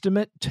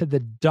estimate to the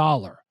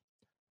dollar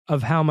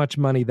of how much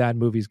money that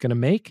movie is going to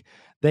make.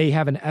 They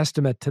have an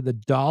estimate to the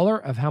dollar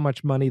of how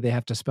much money they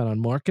have to spend on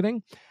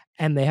marketing,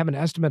 and they have an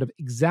estimate of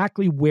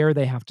exactly where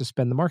they have to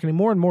spend the marketing.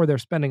 More and more, they're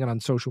spending it on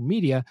social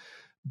media.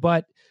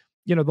 But,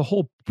 the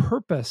whole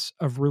purpose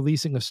of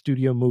releasing a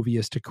studio movie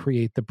is to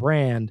create the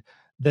brand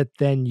that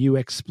then you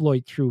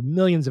exploit through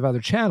millions of other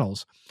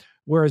channels.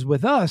 Whereas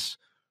with us,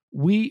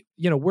 we're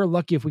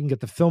lucky if we can get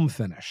the film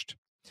finished.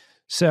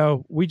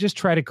 So we just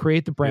try to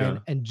create the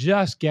brand and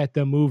just get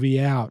the movie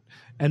out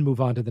and move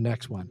on to the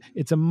next one.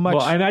 It's a much...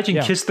 Well, I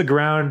imagine Kiss the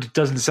Ground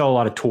doesn't sell a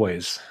lot of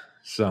toys.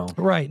 So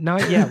right,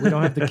 not yet. We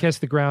don't have the Kiss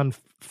the Ground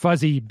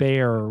fuzzy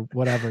bear or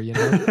whatever,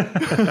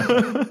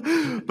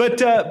 But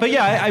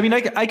yeah, I mean,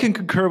 I can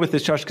concur with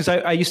this, Josh, because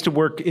I used to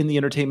work in the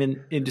entertainment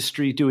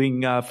industry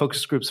doing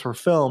focus groups for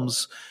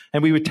films,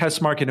 and we would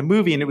test market a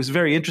movie, and it was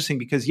very interesting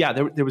because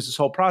there was this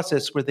whole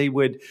process where they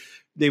would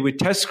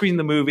test screen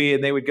the movie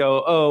and they would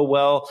go, oh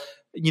well,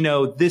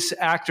 this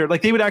actor,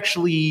 like they would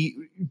actually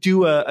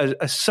do a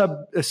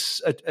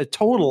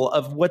total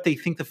of what they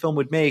think the film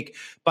would make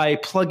by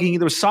plugging,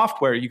 there was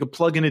software, you could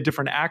plug in a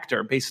different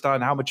actor based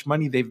on how much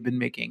money they've been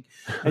making.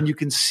 And you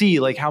can see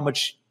like how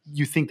much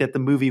you think that the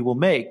movie will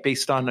make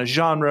based on a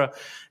genre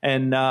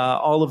and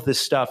all of this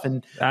stuff.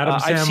 And Adam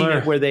Sandler. I've seen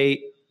it where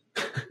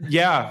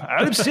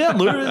Adam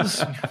Sandler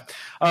is,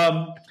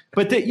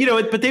 but they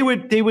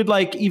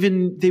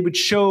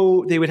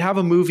would have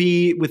a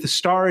movie with a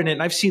star in it.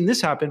 And I've seen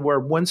this happen where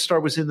one star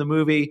was in the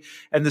movie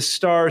and the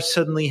star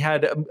suddenly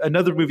had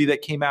another movie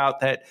that came out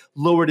that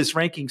lowered his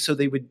ranking. So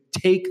they would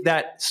take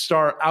that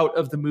star out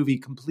of the movie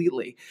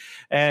completely.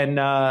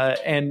 But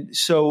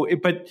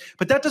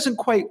that doesn't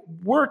quite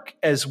work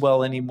as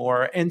well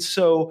anymore. And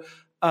so,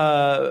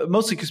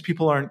 mostly because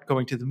people aren't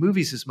going to the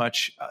movies as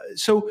much.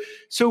 So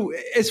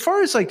as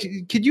far as like,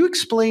 could you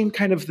explain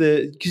kind of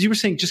because you were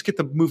saying just get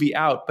the movie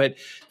out, but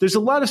there's a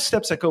lot of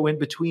steps that go in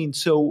between.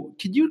 So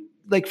could you,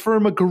 like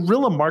from a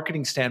guerrilla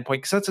marketing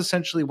standpoint, because that's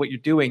essentially what you're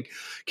doing,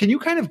 can you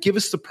kind of give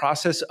us the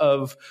process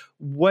of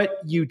what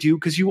you do?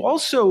 Because you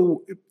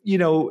also,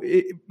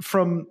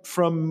 from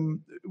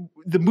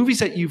the movies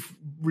that you've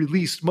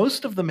released,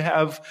 most of them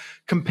have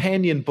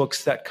companion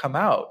books that come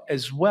out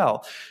as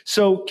well.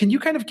 So can you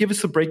kind of give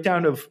us the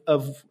breakdown of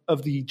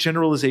the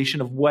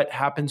generalization of what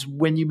happens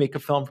when you make a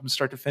film from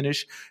start to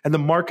finish and the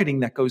marketing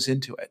that goes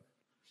into it?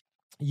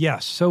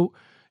 Yes. So,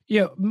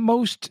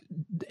 most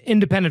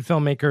independent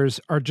filmmakers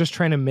are just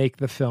trying to make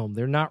the film.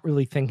 They're not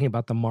really thinking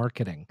about the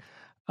marketing.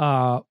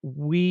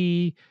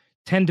 We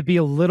tend to be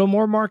a little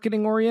more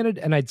marketing oriented,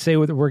 and I'd say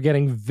we're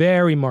getting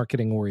very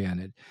marketing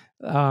oriented.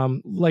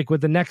 Like with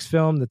the next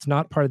film that's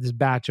not part of this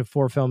batch of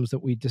 4 films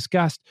that we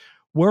discussed,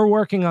 we're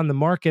working on the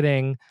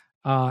marketing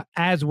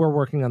as we're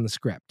working on the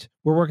script.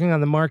 We're working on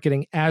the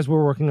marketing as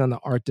we're working on the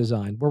art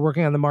design. We're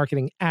working on the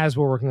marketing as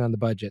we're working on the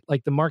budget.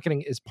 Like the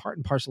marketing is part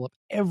and parcel of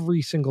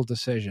every single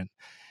decision.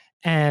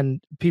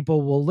 And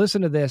people will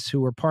listen to this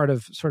who are part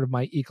of sort of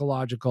my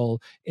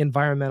ecological,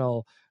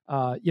 environmental,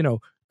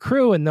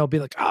 crew, and they'll be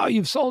like, "Oh,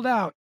 you've sold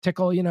out,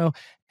 Tickle,"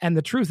 And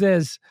the truth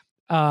is,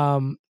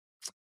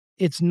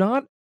 it's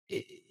not.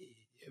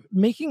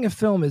 Making a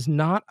film is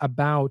not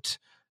about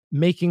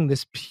making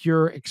this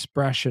pure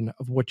expression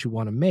of what you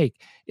want to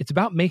make. It's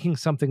about making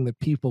something that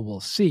people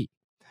will see.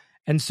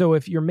 And so,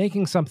 if you're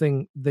making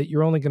something that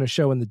you're only going to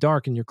show in the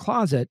dark in your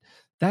closet,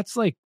 that's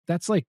like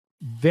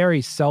very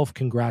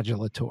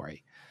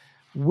self-congratulatory.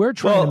 We're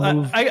trying to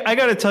move. I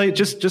got to tell you,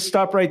 just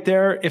stop right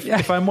there.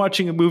 If I'm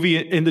watching a movie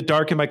in the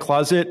dark in my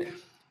closet,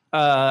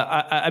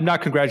 I'm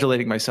not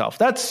congratulating myself.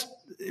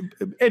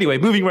 Anyway,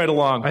 moving right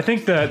along. I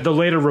think the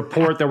later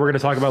report that we're going to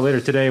talk about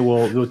later today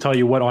will tell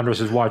you what Andres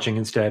is watching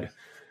instead.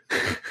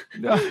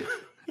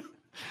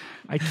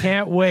 I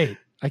can't wait.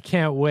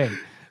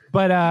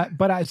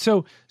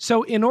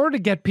 So in order to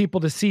get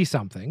people to see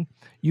something,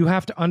 you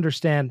have to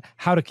understand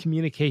how to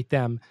communicate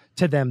to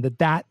them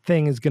that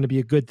thing is going to be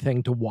a good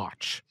thing to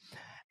watch.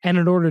 And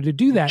in order to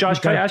do that, Josh,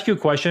 can I ask you a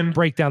question?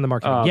 Break down the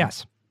marketing.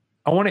 Yes.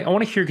 I want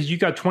to hear, because you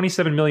got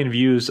 27 million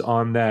views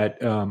on that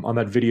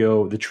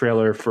video, the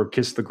trailer for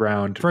Kiss the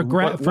Ground. For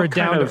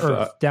Down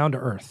to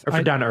Earth.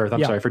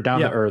 I'm sorry, for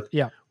Down to Earth.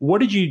 Yeah. What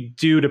did you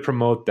do to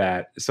promote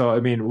that? So, I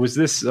mean, was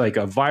this like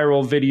a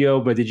viral video,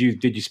 but did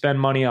you spend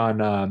money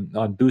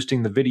on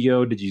boosting the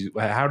video?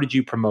 How did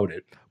you promote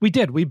it? We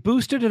did. We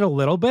boosted it a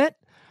little bit,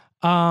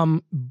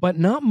 but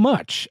not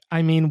much.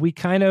 I mean, we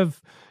kind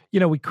of,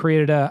 we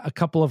created a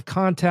couple of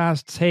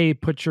contests. Hey,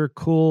 put your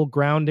cool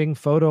grounding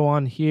photo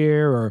on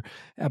here, or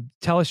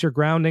tell us your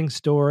grounding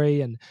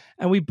story. And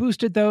we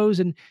boosted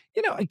those. And,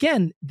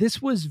 again, this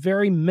was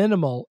very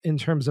minimal in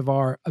terms of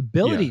our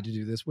ability to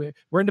do this. We're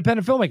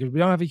independent filmmakers. We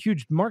don't have a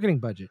huge marketing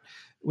budget.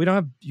 We don't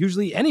have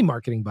usually any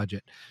marketing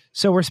budget.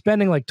 So we're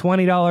spending like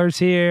 $20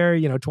 here,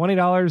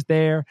 $20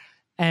 there.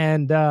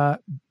 And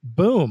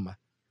boom,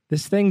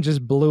 this thing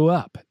just blew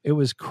up. It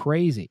was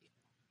crazy.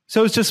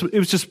 So it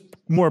was just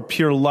more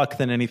pure luck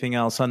than anything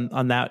else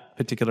on that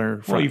particular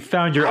front. Well, you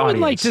found your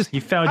audience.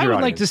 I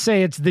would like to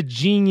say it's the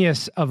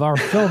genius of our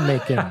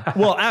filmmaking.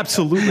 Well,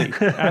 absolutely.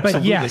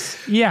 But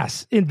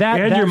yes, in that,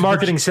 and your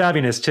marketing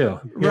savviness too.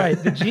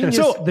 Right. The genius,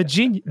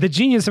 the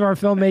genius of our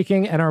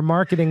filmmaking and our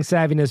marketing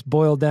savviness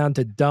boil down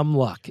to dumb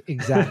luck.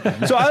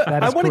 Exactly. So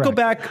I want to go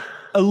back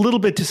a little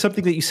bit to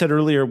something that you said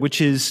earlier,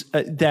 which is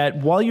that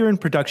while you're in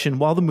production,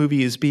 while the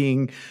movie is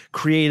being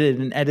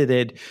created and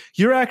edited,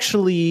 you're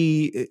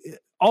actually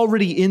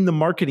already in the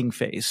marketing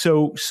phase.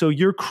 So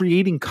you're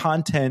creating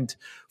content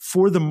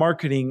for the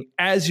marketing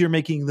as you're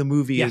making the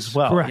movie as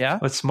well. Correct. Yeah.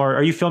 That's smart.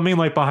 Are you filming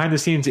like behind the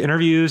scenes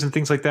interviews and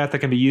things like that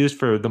can be used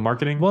for the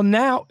marketing?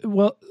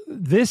 Well,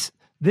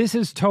 this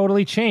has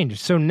totally changed.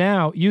 So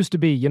now, used to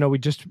be,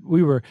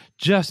 we were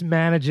just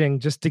managing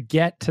just to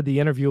get to the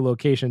interview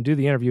location, do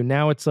the interview.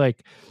 Now it's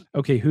like,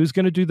 okay, who's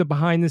going to do the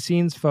behind the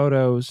scenes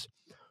photos?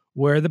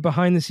 Where are the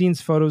behind the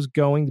scenes photos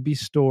going to be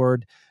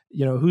stored?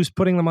 Who's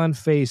putting them on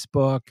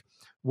Facebook?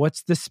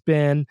 What's the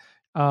spin?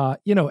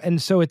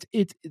 And so it's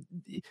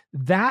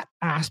that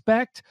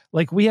aspect.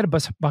 Like, we had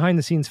a behind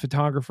the scenes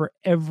photographer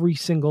every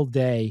single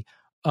day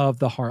of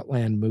the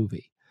Heartland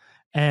movie.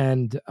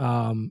 And,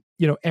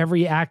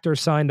 every actor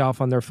signed off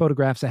on their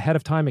photographs ahead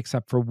of time,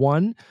 except for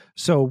one.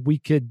 So we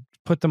could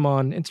put them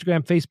on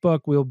Instagram, Facebook.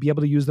 We'll be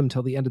able to use them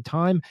till the end of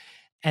time.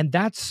 And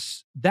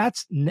that's,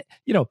 and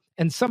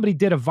somebody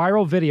did a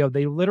viral video.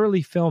 They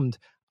literally filmed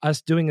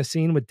us doing a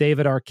scene with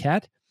David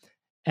Arquette,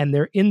 and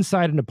they're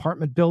inside an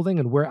apartment building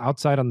and we're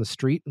outside on the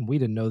street, and we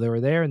didn't know they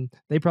were there. And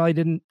they probably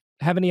didn't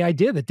have any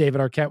idea that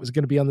David Arquette was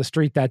going to be on the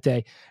street that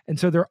day. And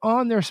so they're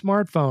on their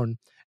smartphone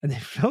and they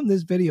filmed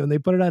this video and they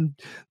put it on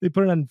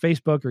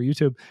Facebook or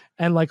YouTube.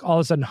 And like all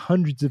of a sudden,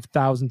 hundreds of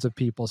thousands of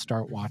people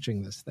start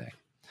watching this thing.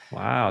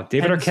 Wow.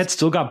 David Arquette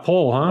still got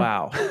pull, huh?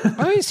 Wow.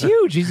 Oh, he's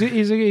huge.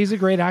 He's a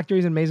great actor.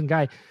 He's an amazing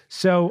guy.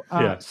 So,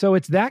 so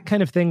it's that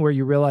kind of thing where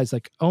you realize,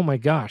 like, oh my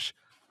gosh,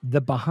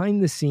 the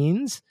behind the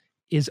scenes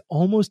is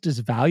almost as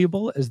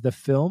valuable as the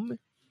film,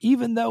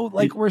 even though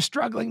like we're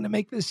struggling to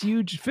make this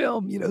huge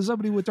film.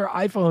 Somebody with their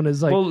iPhone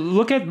is like, well,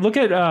 look at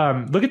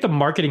the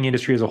marketing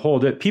industry as a whole.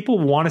 That people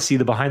want to see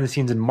the behind the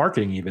scenes in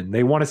marketing. Even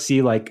they want to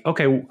see, like,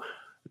 okay,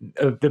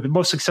 the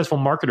most successful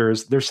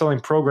marketers, they're selling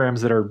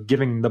programs that are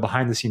giving the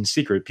behind the scenes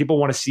secret. People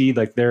want to see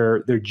like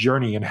their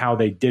journey and how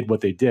they did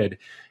what they did.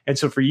 And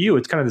so for you,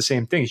 it's kind of the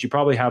same thing. You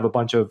probably have a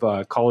bunch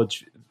of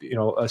college,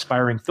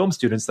 aspiring film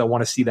students that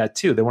want to see that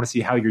too. They want to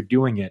see how you're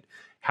doing it,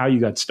 how you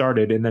got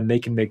started, and then they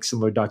can make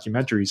similar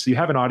documentaries. So you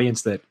have an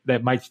audience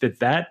that might fit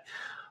that.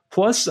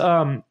 Plus,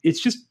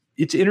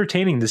 it's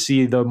entertaining to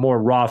see the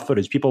more raw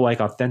footage. People like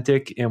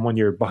authentic, and when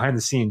you're behind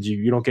the scenes,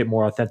 you don't get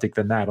more authentic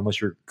than that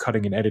unless you're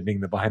cutting and editing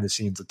the behind the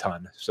scenes a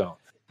ton. So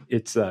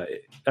it's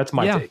that's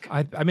my take.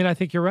 I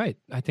think you're right.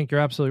 I think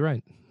you're absolutely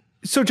right.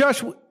 So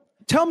Josh,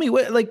 tell me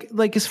what,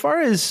 like as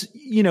far as,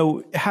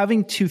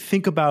 having to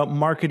think about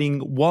marketing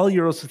while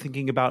you're also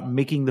thinking about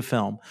making the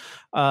film,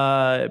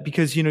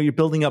 because, you're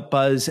building up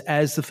buzz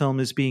as the film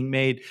is being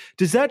made.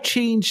 Does that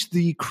change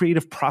the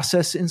creative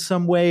process in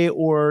some way?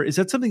 Or is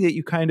that something that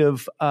you kind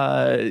of,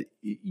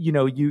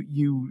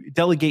 you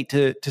delegate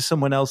to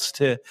someone else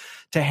to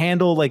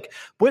handle? Like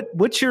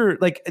what's your,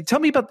 tell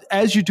me about,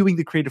 as you're doing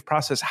the creative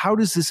process, how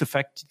does this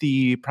affect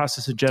the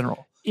process in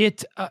general?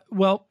 It's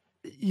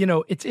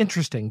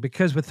interesting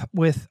because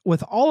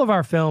with all of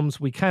our films,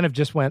 we kind of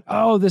just went,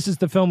 oh, this is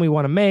the film we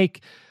want to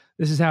make.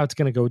 This is how it's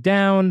going to go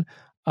down.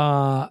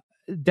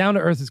 Down to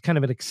Earth is kind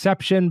of an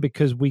exception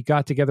because we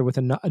got together with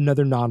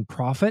another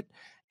nonprofit,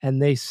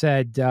 and they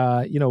said,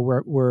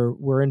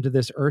 we're into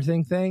this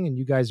earthing thing, and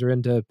you guys are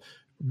into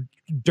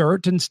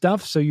dirt and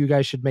stuff, so you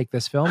guys should make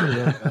this film. And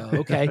we're like, oh,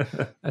 okay,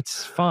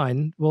 that's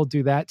fine. We'll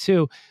do that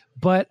too.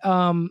 But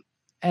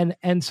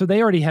and so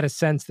they already had a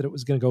sense that it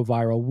was going to go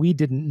viral. We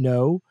didn't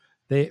know.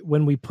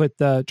 When we put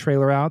the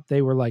trailer out,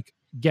 they were like,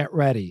 get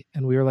ready.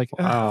 And we were like,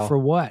 wow. For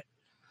what?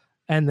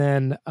 And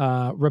then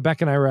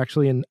Rebecca and I were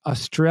actually in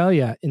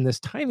Australia in this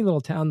tiny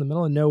little town in the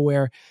middle of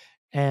nowhere.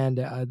 And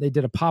they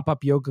did a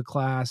pop-up yoga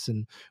class.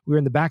 And we were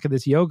in the back of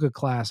this yoga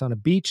class on a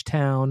beach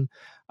town.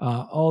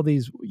 All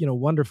these,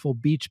 wonderful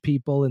beach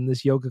people in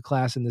this yoga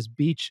class, and this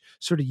beach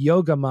sort of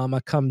yoga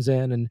mama comes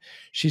in and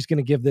she's going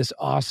to give this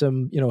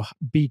awesome,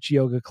 beach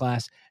yoga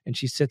class. And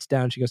she sits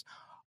down. She goes,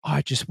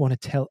 I just want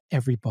to tell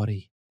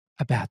everybody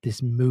about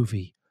this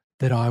movie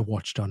that I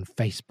watched on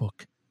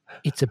Facebook.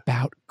 It's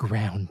about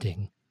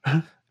grounding.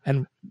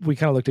 And we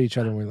kind of looked at each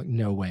other and we were like,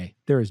 no way.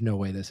 There is no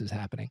way this is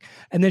happening.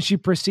 And then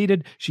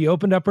she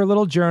opened up her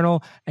little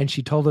journal and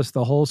she told us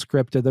the whole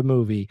script of the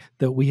movie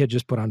that we had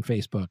just put on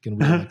Facebook. And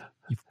we were like,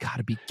 you've got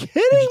to be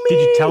kidding me.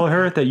 Did you tell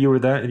her that you were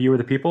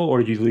the people, or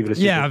did you leave it a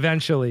secret? Yeah,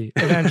 eventually.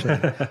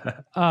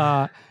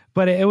 But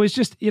it was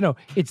just,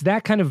 it's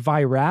that kind of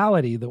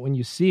virality that when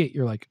you see it,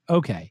 you're like,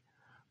 okay,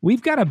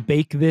 we've got to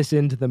bake this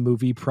into the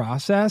movie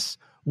process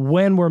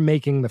when we're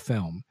making the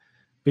film,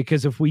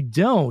 because if we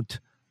don't,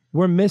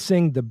 we're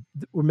missing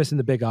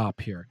the big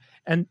op here.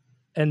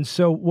 And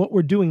so what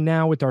we're doing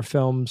now with our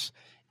films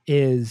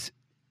is,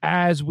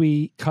 as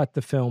we cut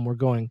the film, we're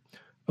going,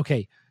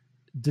 okay,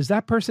 does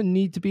that person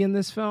need to be in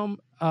this film?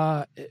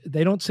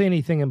 They don't say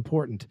anything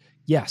important.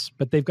 Yes,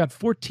 but they've got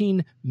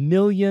 14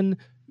 million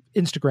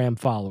Instagram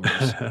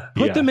followers.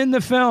 Put them in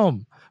the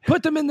film.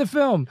 Put them in the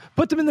film.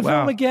 Put them in the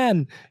film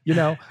again.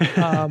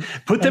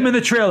 Put them in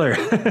the trailer.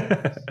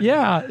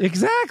 Yeah,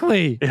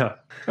 exactly. Yeah.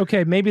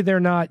 Okay, maybe they're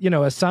not,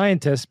 a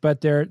scientist,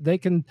 but they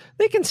can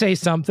say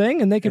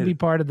something and they can be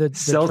part of the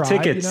sell tribe,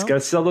 tickets. Got to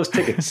sell those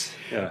tickets.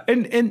 Yeah.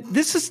 And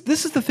this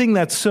is the thing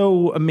that's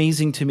so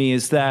amazing to me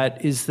is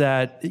that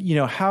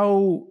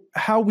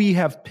how we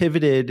have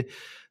pivoted,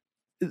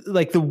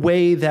 like the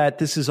way that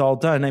this is all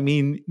done. I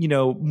mean,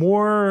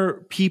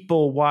 more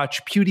people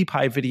watch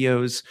PewDiePie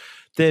videos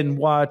than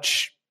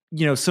watch,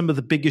 some of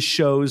the biggest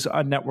shows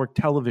on network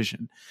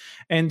television.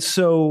 And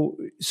so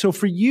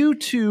for you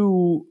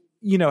to,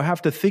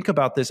 have to think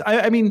about this,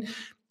 I mean,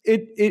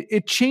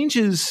 it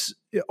changes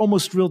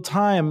almost real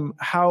time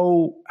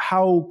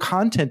how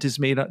content is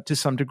made to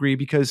some degree,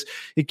 because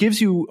it gives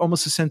you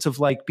almost a sense of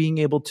like being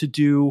able to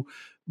do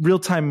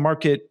real-time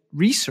market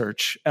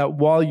research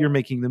while you're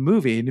making the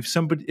movie. And if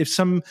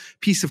some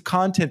piece of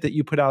content that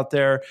you put out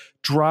there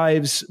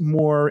drives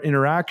more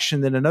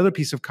interaction than another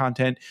piece of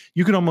content,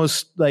 you can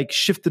almost like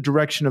shift the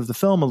direction of the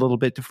film a little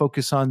bit to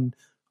focus on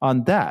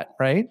that,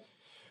 right?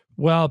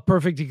 Well,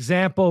 perfect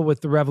example with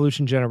the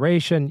Revolution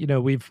Generation.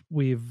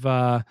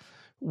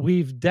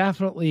 We've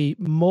definitely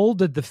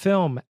molded the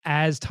film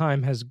as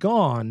time has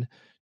gone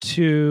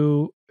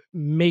to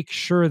make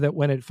sure that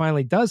when it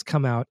finally does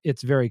come out,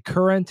 it's very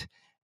current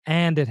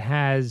and it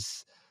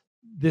has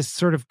this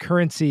sort of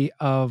currency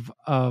of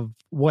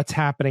what's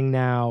happening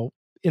now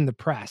in the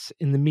press,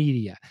 in the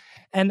media.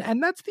 And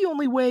that's the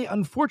only way,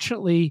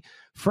 unfortunately,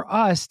 for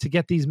us to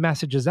get these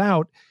messages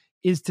out,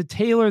 is to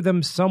tailor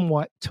them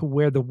somewhat to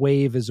where the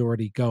wave is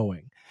already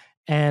going.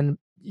 And,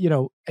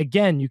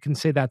 again, you can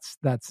say that's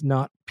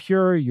not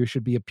pure. You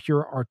should be a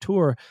pure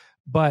auteur.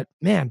 But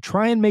man,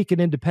 try and make an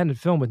independent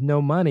film with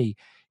no money.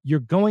 You're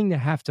going to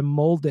have to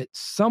mold it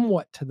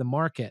somewhat to the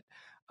market.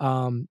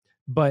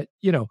 But,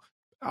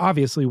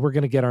 obviously we're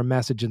going to get our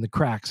message in the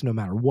cracks no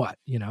matter what,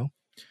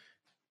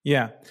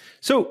 Yeah.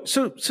 So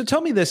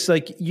tell me this,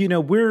 like,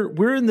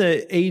 we're in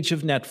the age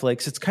of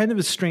Netflix. It's kind of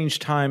a strange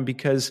time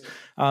because,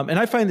 and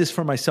I find this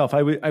for myself,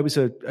 I was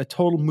a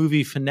total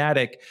movie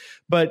fanatic,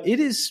 but it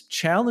is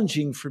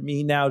challenging for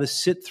me now to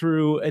sit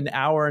through an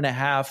hour and a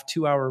half,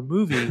 2-hour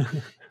movie.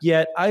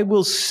 Yet I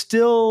will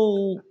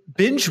still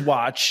binge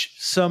watch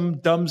some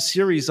dumb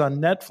series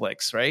on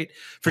Netflix, right?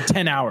 For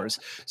 10 hours.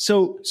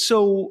 So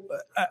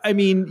I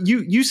mean,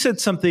 you said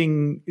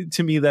something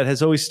to me that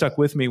has always stuck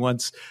with me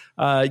once.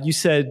 You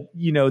said,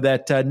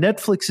 that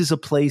Netflix is a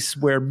place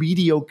where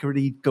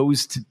mediocrity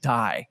goes to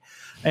die.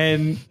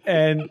 And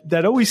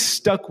that always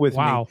stuck with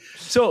me.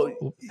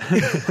 So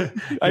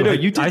I know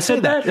you did. I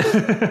said that.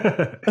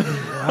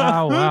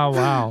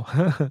 Wow.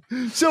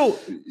 So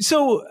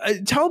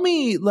tell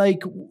me,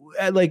 like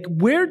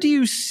where do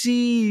you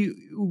see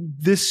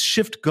this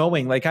shift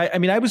going? Like, I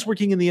mean, I was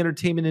working in the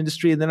entertainment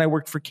industry, and then I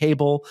worked for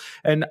cable,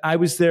 and I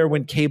was there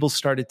when cable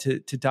started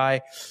to die.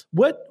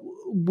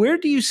 Where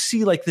do you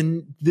see like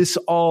this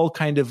all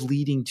kind of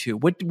leading to?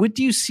 What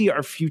do you see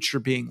our future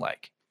being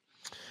like?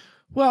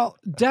 Well,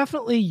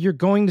 definitely you're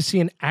going to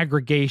see an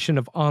aggregation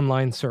of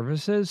online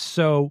services.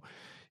 So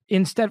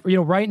instead,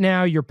 right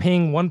now you're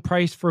paying one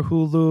price for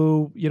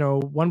Hulu,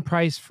 one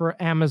price for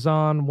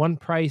Amazon, one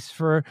price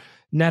for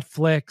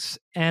Netflix.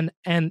 And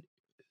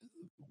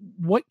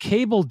what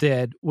cable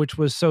did, which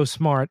was so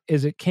smart,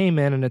 is it came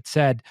in and it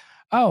said,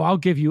 oh, I'll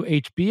give you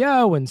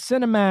HBO and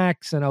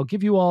Cinemax, and I'll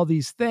give you all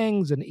these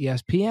things and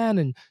ESPN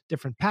and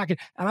different package,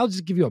 and I'll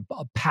just give you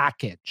a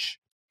package.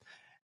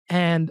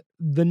 And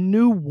the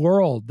new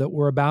world that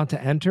we're about to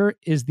enter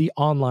is the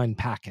online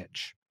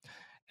package.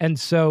 And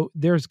so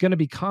there's going to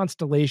be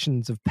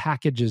constellations of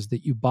packages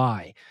that you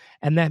buy.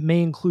 And that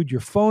may include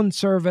your phone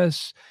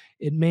service.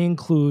 It may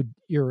include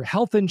your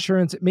health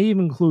insurance. It may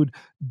even include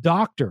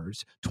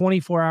doctors,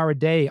 24-hour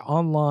day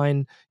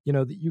online,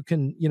 that you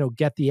can,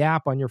 get the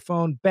app on your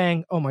phone.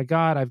 Bang. Oh my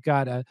God, I've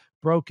got a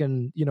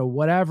broken,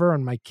 whatever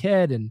on my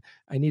kid and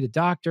I need a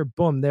doctor.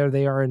 Boom, there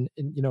they are in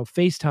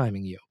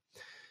FaceTiming you.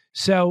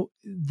 So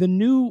the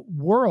new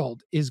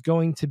world is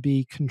going to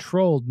be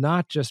controlled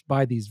not just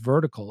by these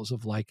verticals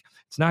of like,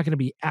 it's not going to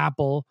be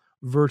Apple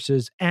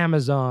versus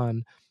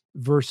Amazon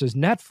versus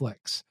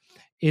Netflix.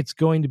 It's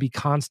going to be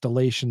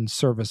constellation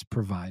service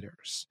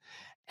providers.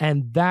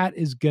 And that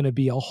is going to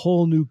be a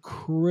whole new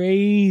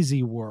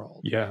crazy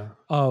world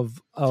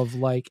of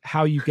like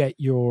how you get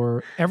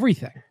your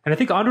everything. And I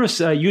think,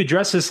 Andres, you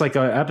addressed this like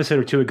an episode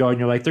or two ago, and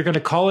you're like, they're going to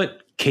call it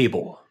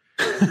cable.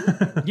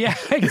 Yeah,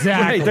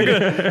 exactly. Right,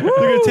 they're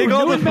gonna take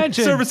all the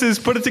services,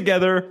 put it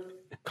together,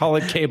 call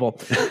it cable.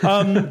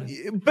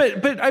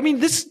 But I mean,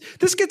 this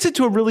gets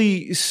into a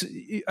really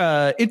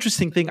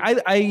interesting thing.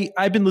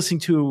 I've been listening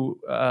to.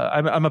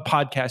 I'm a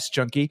podcast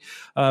junkie.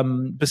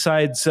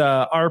 Besides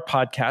our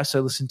podcast, I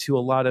listen to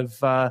a lot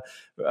of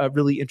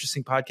really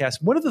interesting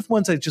podcasts. One of the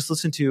ones I just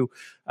listened to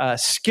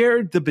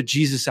scared the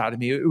bejesus out of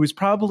me. It was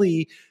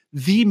probably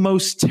the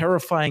most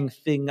terrifying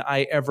thing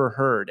I ever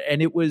heard.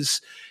 And it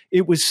was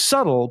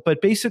subtle,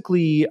 but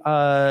basically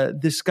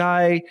this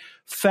guy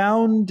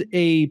found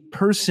a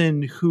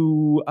person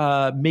who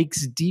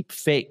makes deep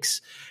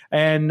fakes.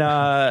 And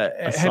are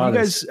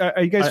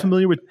you guys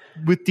familiar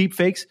with deep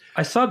fakes?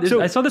 I saw this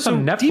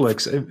on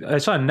Netflix. I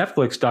saw a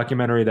Netflix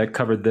documentary that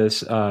covered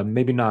this.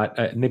 Maybe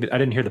not. Maybe I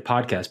didn't hear the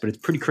podcast, but it's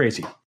pretty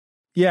crazy.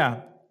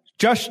 Yeah.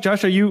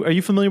 Josh, are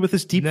you familiar with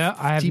this deep? No,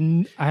 I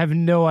have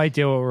no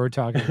idea what we're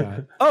talking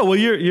about. Oh, well,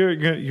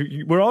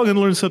 we're all going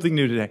to learn something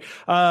new today.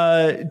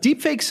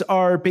 Deepfakes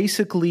are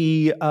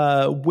basically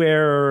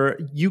where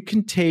you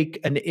can take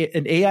an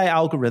AI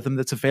algorithm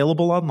that's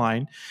available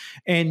online,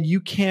 and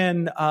you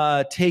can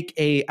take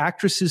a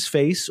actress's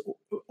face,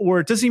 or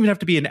it doesn't even have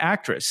to be an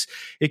actress.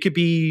 It could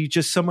be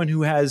just someone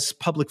who has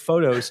public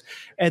photos,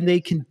 and they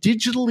can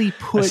digitally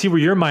put. I see where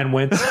your mind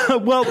went.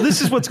 Well,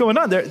 this is what's going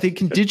on there. They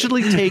can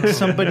digitally take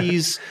somebody's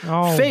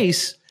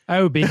face.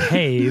 I would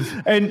behave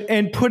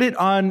and put it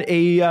on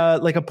a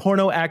like a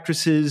porno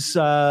actress's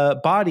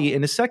body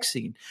in a sex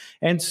scene.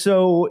 And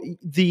so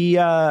the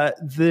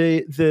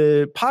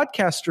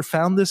podcaster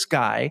found this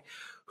guy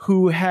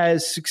who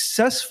has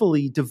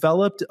successfully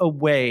developed a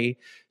way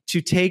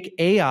to take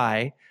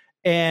AI,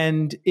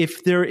 and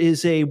if there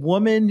is a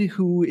woman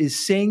who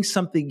is saying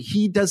something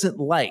he doesn't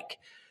like,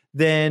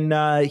 then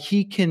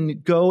he can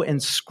go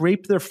and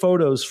scrape their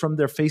photos from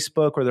their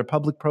Facebook or their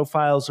public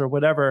profiles or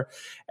whatever,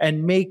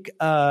 and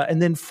and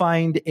then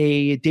find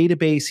a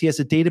database. He has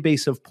a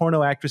database of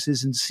porno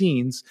actresses and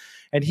scenes,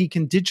 and he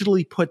can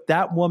digitally put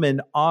that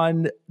woman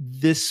on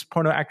this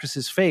porno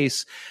actress's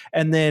face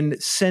and then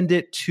send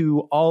it to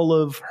all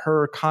of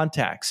her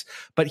contacts.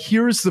 But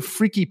here's the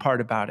freaky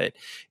part about it,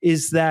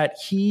 is that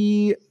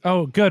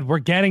Oh, good. We're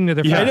getting to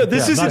the freaky. No,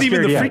 this isn't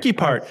even the freaky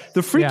part.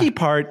 The freaky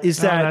part is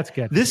that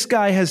this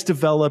guy has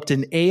developed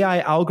an AI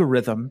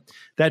algorithm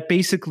that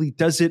basically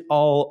does it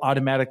all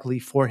automatically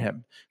for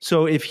him.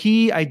 So if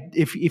the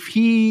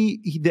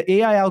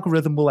AI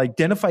algorithm will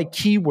identify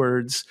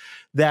keywords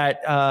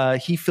that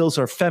he feels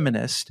are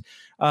feminist,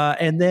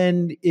 and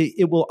then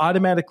it will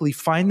automatically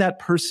find that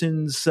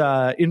person's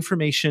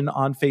information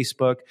on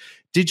Facebook,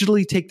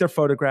 digitally take their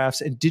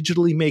photographs, and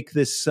digitally make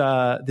this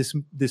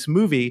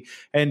movie,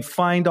 and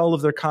find all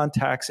of their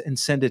contacts and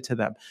send it to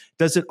them.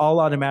 Does it all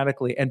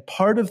automatically. And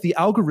part of the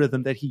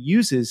algorithm that he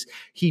uses,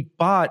 he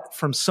bought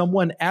from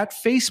someone at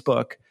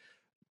Facebook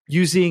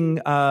using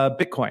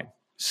Bitcoin.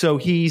 So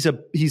he's a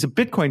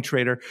Bitcoin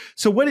trader.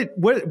 So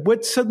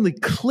what suddenly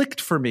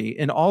clicked for me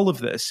in all of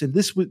this, and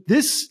this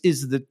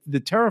is the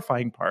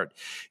terrifying part,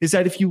 is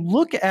that if you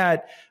look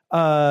at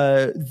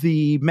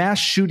the mass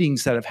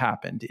shootings that have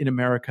happened in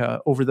America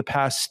over the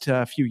past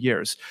few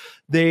years,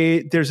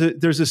 there's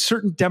a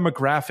certain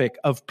demographic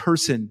of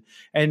person,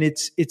 and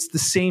it's the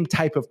same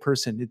type of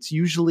person. It's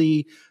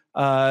usually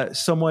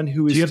someone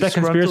who is. Do you have that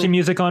conspiracy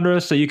music,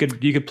 Andros, so you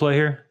could play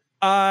here?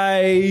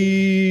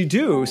 I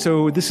do.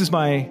 So this is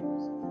my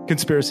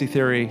conspiracy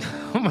theory.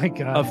 Oh my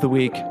God. Of the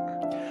week.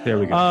 There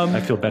we go. I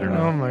feel better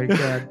now. Oh my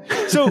God.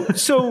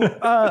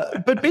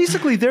 But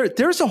basically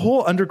there's a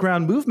whole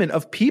underground movement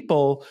of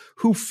people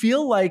who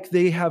feel like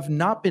they have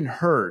not been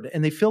heard,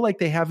 and they feel like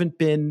they haven't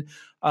been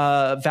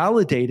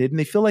validated, and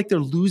they feel like they're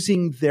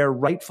losing their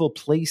rightful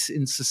place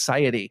in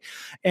society.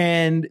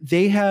 And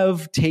they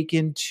have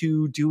taken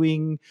to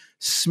doing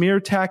smear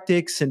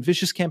tactics and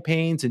vicious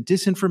campaigns and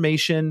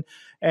disinformation.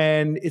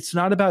 And it's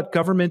not about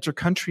government or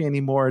country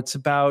anymore. It's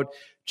about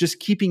just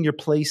keeping your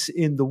place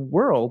in the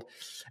world.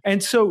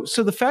 And so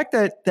the fact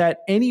that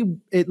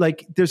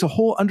there's a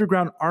whole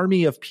underground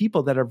army of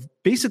people that are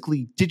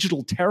basically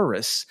digital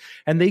terrorists,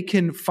 and they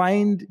can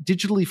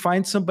digitally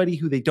find somebody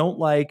who they don't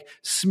like,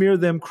 smear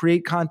them,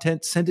 create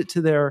content, send it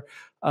to their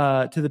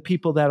to the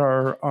people that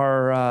are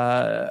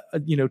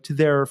to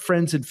their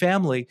friends and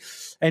family,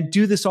 and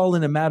do this all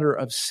in a matter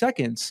of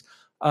seconds.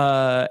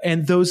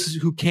 And those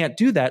who can't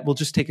do that will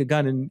just take a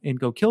gun and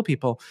go kill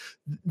people.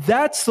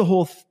 That's the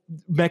whole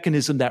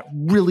mechanism that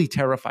really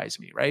terrifies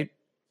me, right?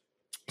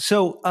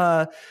 So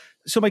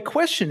my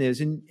question is,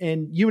 and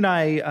you and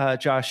I,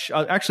 Josh,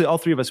 actually all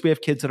three of us, we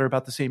have kids that are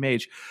about the same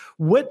age.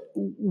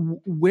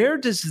 Where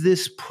does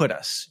this put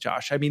us,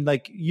 Josh? I mean,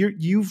 like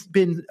you've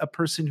been a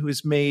person who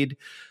has made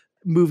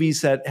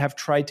movies that have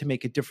tried to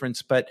make a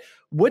difference, but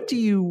what do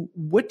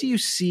you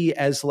see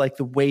as like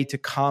the way to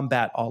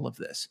combat all I'm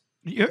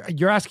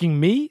You're asking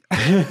me?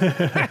 I'm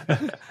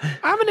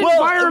an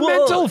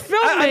environmental filmmaker.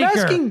 I'm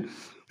asking.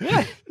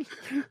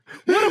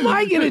 What am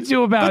I going to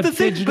do about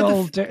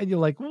digital? And you're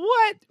like,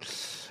 what?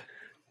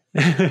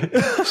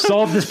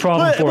 Solve this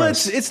problem for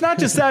us. It's not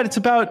just that. It's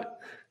about,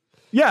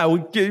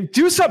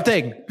 do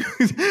something.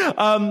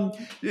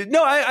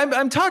 No,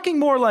 I'm talking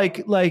more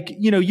like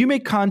you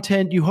make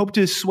content, you hope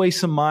to sway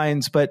some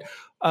minds, but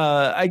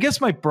I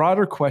guess my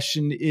broader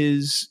question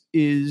is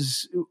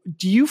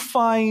do you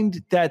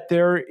find that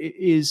there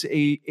is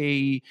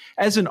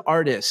as an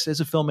artist,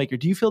 as a filmmaker,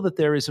 do you feel that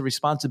there is a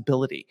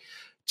responsibility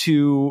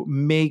to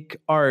make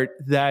art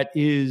that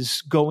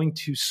is going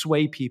to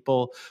sway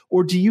people?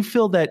 Or do you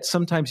feel that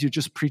sometimes you're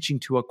just preaching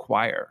to a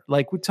choir?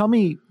 Like, tell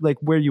me like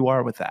where you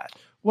are with that.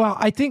 Well,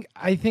 I think,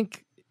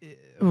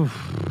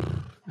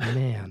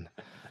 man,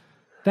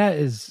 that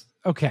is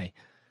okay.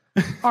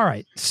 All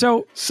right.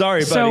 So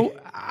sorry, buddy. So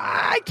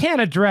I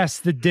can't address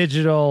the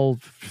digital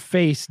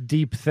face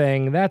deep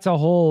thing. That's a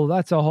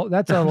like a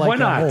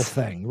whole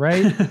thing,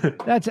 right?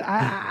 that's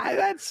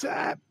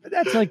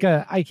like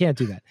I can't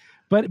do that.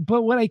 But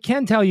what I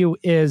can tell you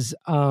is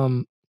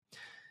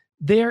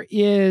there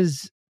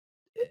is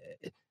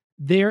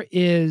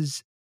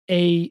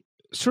a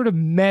sort of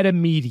meta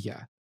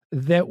media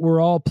that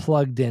we're all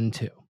plugged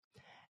into.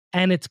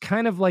 And it's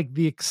kind of like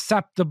the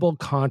acceptable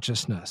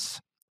consciousness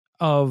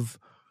of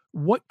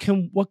what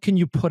can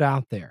you put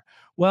out there?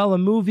 Well, a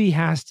movie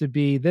has to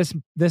be this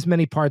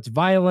many parts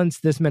violence,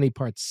 this many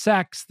parts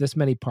sex, this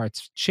many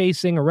parts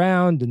chasing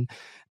around, and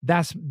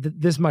that's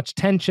this much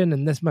tension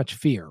and this much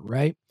fear,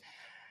 right?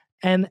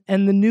 And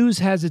the news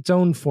has its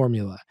own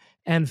formula,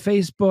 and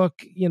Facebook,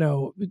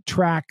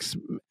 tracks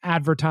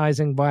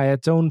advertising by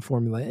its own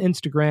formula.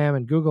 Instagram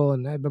and Google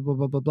and blah blah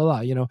blah blah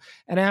blah.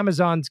 And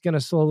Amazon's going to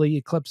slowly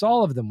eclipse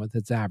all of them with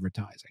its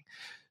advertising.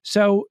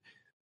 So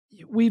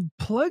we've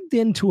plugged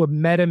into a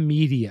meta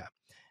media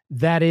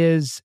that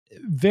is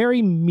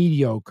very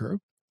mediocre.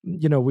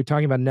 We're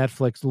talking about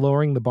Netflix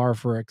lowering the bar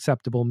for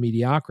acceptable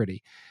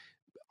mediocrity.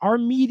 Our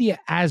media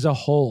as a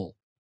whole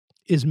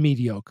is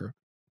mediocre.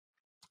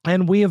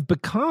 And we have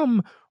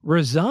become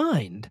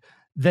resigned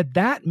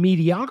that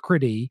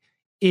mediocrity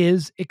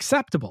is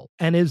acceptable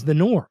and is the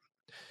norm.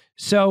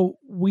 So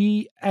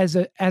we, as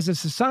a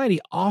society,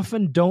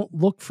 often don't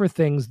look for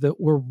things that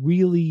we're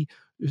really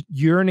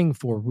yearning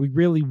for, we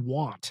really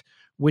want,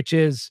 which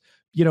is,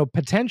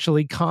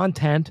 potentially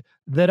content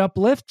that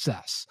uplifts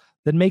us,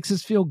 that makes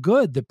us feel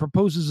good, that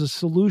proposes a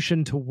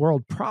solution to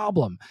world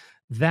problem,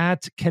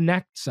 that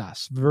connects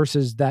us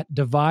versus that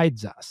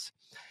divides us.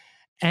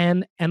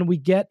 And we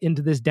get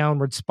into this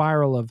downward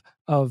spiral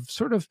of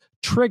sort of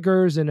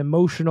triggers and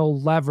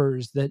emotional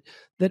levers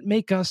that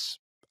make us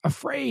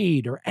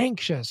afraid or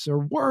anxious or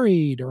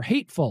worried or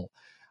hateful.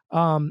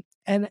 And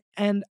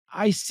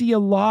I see a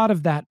lot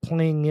of that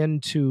playing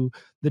into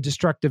the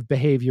destructive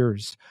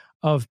behaviors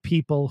of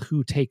people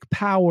who take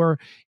power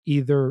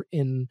either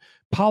in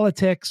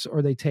politics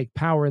or they take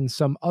power in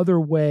some other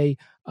way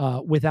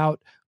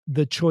without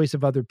the choice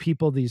of other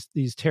people,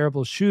 these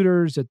terrible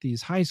shooters at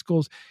these high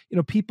schools,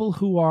 people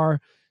who are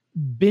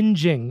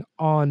binging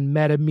on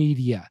meta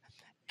media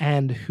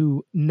and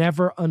who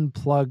never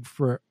unplug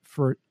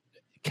for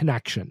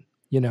connection,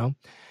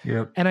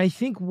 Yep. And I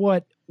think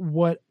what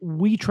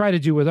we try to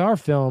do with our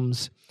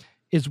films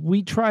is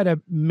we try to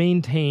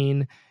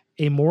maintain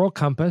a moral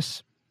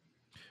compass.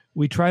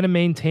 We try to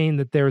maintain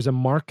that there's a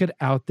market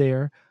out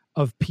there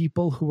of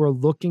people who are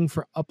looking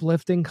for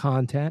uplifting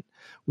content.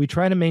 We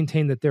try to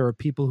maintain that there are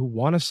people who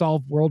want to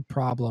solve world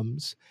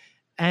problems.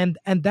 And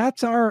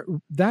that's our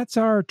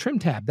trim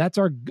tab. That's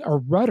our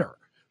rudder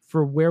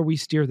for where we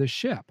steer the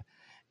ship.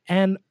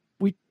 And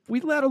we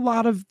let a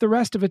lot of the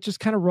rest of it just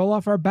kind of roll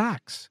off our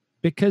backs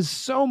because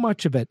so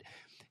much of it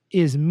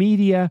is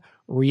media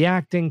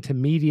reacting to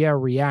media,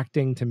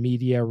 reacting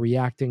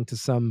to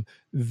some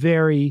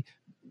very,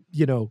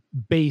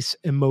 base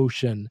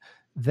emotion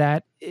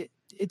that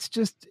it's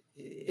just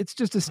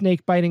a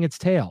snake biting its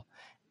tail.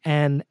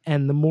 And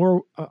the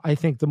more, I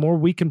think the more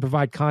we can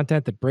provide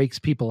content that breaks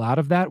people out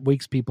of that,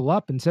 wakes people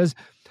up and says,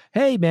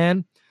 hey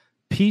man,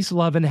 peace,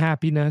 love, and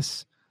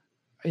happiness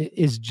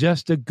is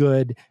just as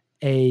good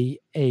a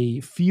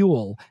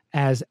fuel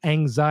as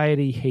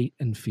anxiety, hate,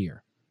 and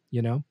fear,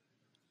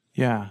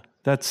 Yeah.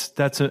 That's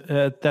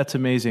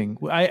amazing.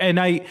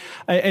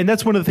 And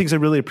that's one of the things I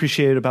really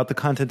appreciate about the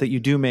content that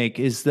you do make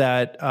is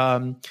that,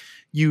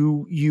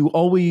 you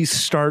always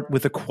start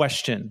with a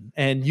question,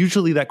 and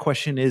usually that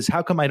question is,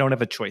 how come I don't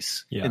have a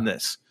choice in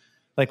this?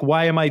 Like,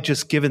 why am I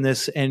just given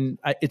this and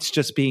it's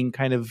just being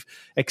kind of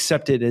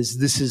accepted as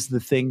this is the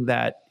thing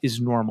that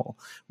is normal?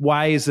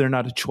 Why is there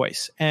not a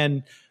choice?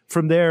 And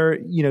from there,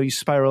 you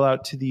spiral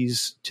out to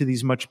these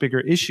much bigger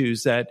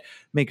issues that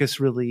make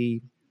us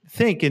really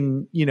think.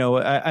 And,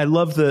 I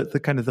love the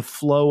kind of the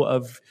flow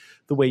of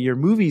the way your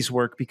movies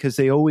work, because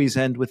they always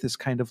end with this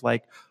kind of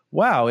like,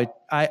 wow,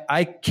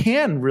 I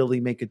can really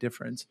make a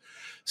difference.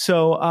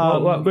 So,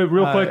 but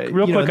real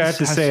quick, I have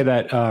to say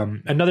that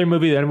another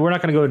movie, and we're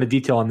not going to go into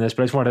detail on this,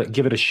 but I just want to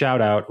give it a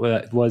shout out,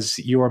 was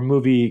your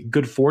movie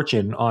Good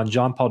Fortune on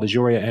John Paul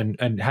DeJoria,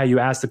 and how you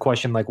asked the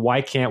question, like,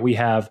 why can't we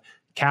have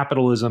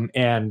capitalism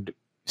and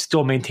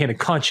still maintain a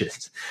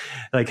conscience,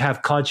 like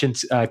have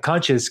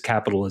conscious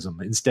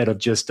capitalism instead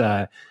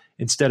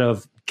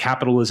of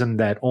capitalism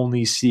that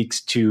only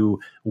seeks to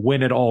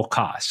win at all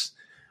costs.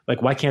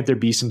 Like, why can't there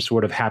be some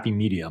sort of happy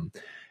medium?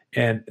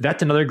 And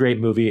that's another great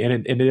movie.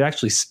 And it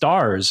actually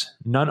stars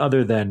none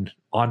other than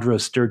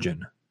Andros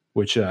Sturgeon,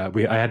 which I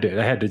had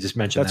to just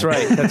mention. That's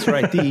right. That's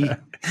right.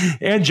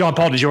 And John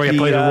Paul DeJoria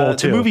played a role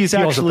too. The movie is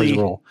actually also plays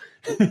a role.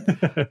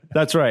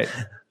 That's right.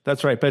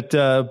 That's right. But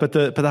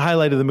the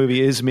highlight of the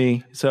movie is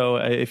me. So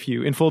if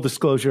you, in full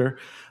disclosure,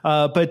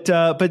 but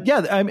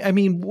yeah, I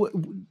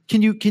mean,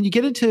 can you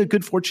get into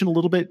Good Fortune a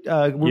little bit?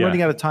 We're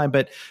running out of time,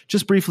 but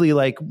just briefly,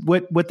 like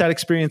what that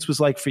experience was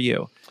like for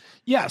you.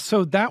 Yeah,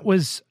 so that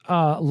was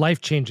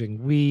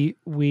life-changing.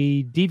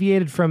 We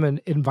deviated from an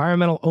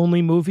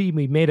environmental-only movie.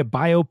 We made a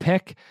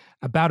biopic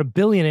about a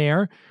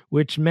billionaire,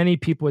 which many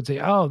people would say,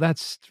 oh,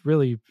 that's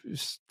really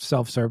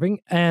self-serving.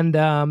 And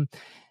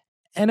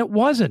it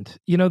wasn't.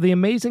 You know, the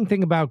amazing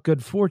thing about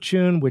Good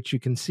Fortune, which you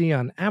can see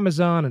on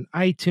Amazon and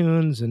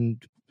iTunes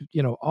and,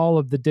 you know, all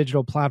of the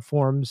digital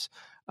platforms,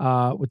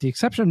 with the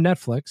exception of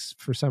Netflix,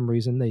 for some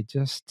reason, they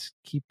just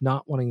keep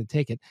not wanting to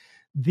take it.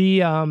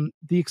 The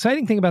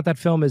exciting thing about that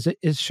film is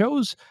it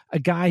shows a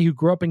guy who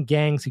grew up in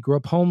gangs. He grew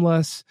up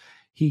homeless.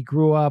 He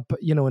grew up,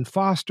 you know, in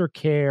foster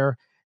care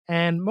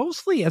and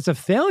mostly as a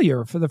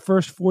failure for the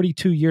first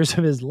 42 years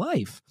of his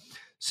life.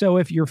 So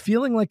if you're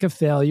feeling like a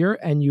failure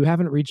and you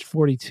haven't reached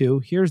 42,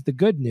 here's the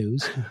good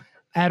news.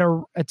 At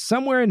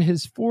somewhere in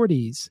his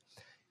 40s,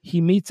 he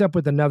meets up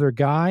with another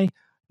guy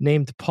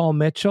named Paul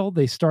Mitchell.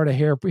 They start a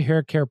hair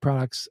care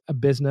products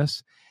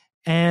business,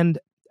 and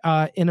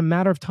in a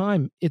matter of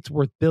time, it's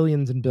worth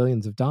billions and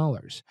billions of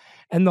dollars.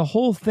 And the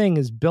whole thing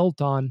is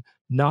built on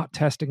not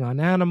testing on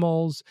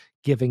animals,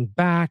 giving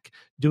back,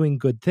 doing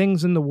good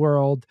things in the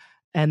world.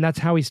 And that's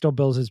how he still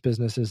builds his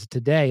businesses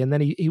today. And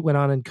then he went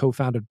on and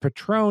co-founded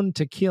Patron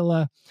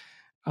Tequila.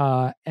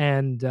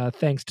 And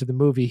thanks to the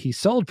movie, he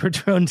sold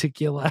Patron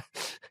Tequila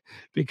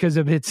because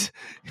of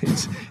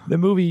the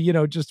movie, you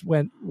know, just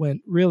went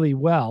really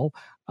well.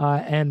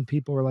 And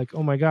people were like,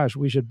 oh my gosh,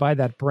 we should buy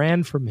that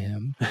brand from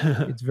him.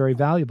 It's very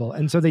valuable.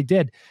 And so they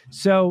did.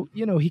 So,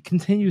 you know, he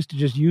continues to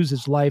just use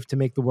his life to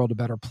make the world a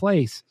better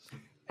place.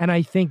 And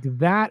I think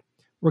that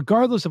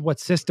regardless of what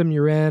system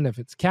you're in, if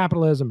it's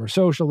capitalism or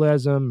social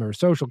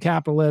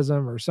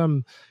capitalism or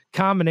some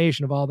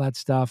combination of all that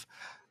stuff,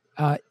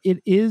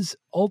 it is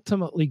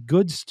ultimately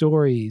good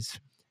stories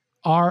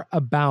are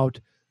about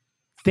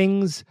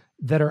things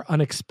that are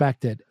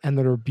unexpected and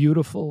that are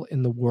beautiful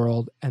in the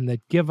world and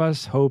that give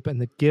us hope and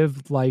that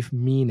give life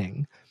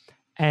meaning.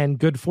 And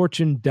Good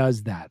Fortune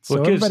does that.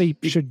 So everybody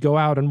should go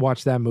out and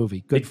watch that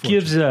movie. It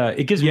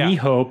gives me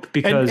hope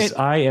because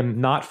I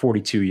am not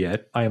 42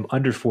 yet. I am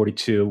under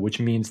 42, which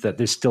means that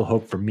there's still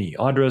hope for me.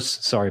 Andros,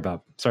 sorry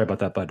about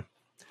that, bud.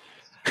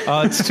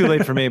 It's too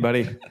late for me,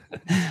 buddy.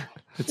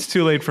 It's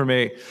too late for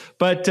me.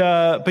 But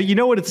you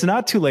know what it's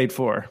not too late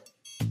for?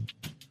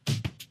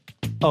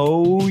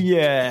 Oh,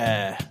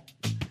 yeah.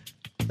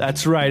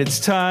 That's right. It's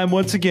time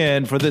once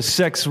again for the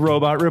Sex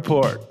Robot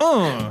Report.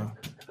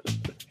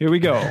 Here we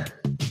go.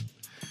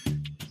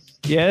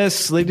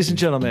 Yes, ladies and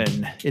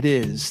gentlemen, it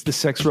is the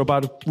Sex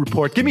Robot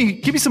Report. Give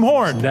me some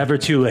horn. It's never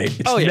too late.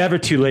 It's never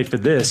too late for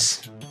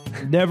this.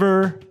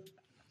 Never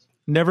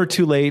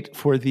too late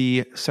for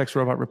the Sex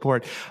Robot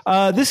Report.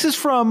 This is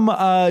from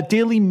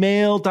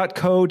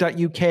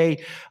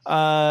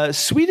dailymail.co.uk.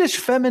 Swedish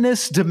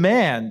feminists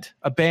demand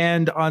a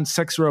ban on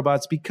sex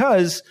robots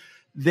because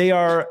they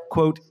are,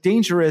 quote,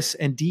 dangerous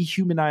and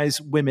dehumanize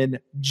women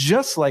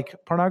just like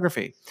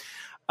pornography.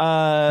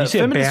 You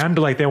say band,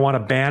 like they want a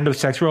band of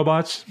sex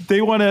robots?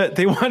 They want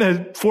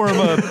to form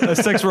a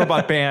sex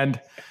robot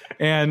band.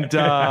 And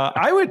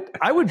I would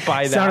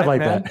buy that. Sounded like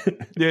man.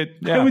 that.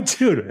 Yeah. I would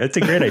too. That's a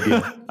great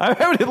idea.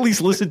 I would at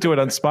least listen to it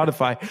on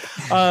Spotify.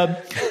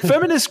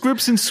 Feminist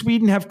groups in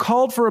Sweden have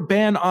called for a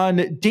ban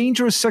on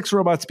dangerous sex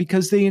robots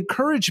because they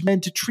encourage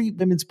men to treat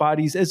women's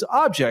bodies as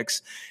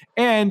objects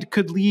and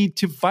could lead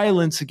to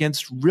violence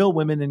against real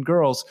women and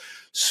girls.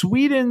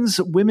 Sweden's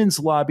Women's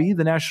Lobby,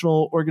 the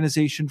National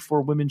Organization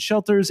for Women's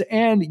Shelters,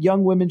 and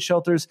Young Women's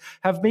Shelters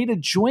have made a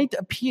joint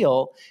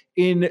appeal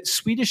in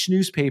Swedish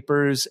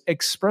newspapers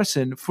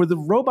Expressen for the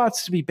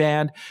robots to be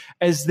banned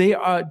as they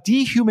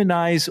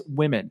dehumanize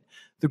women.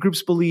 The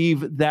groups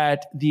believe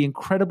that the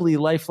incredibly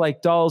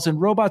lifelike dolls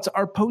and robots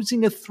are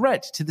posing a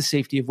threat to the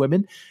safety of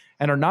women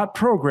and are not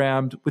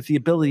programmed with the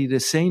ability to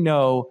say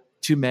no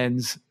to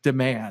men's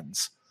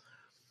demands.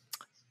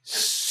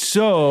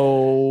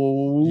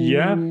 So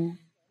yeah.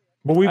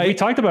 Well, we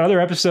talked about other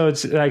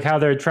episodes, like how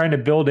they're trying to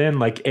build in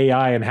like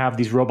AI and have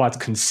these robots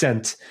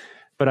consent,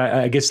 but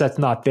I guess that's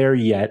not there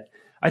yet.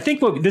 I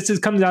think what this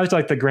comes down to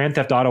like the Grand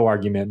Theft Auto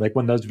argument, like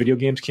when those video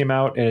games came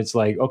out, and it's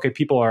like, okay,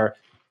 people are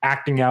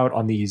acting out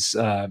on these,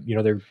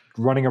 they're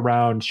running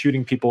around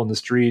shooting people in the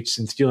streets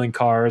and stealing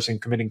cars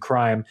and committing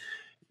crime.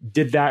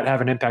 Did that have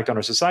an impact on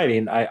our society?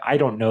 And I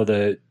don't know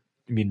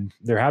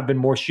there have been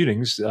more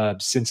shootings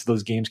since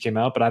those games came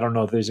out, but I don't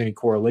know if there's any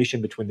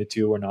correlation between the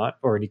two or not,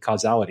 or any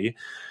causality.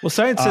 Well,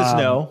 science says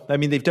no. I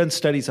mean, they've done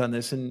studies on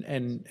this,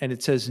 and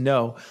it says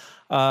no.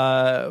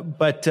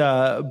 But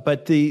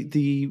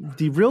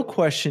the real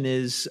question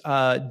is,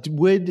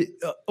 would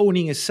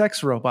owning a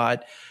sex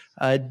robot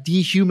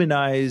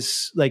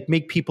dehumanize, like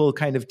make people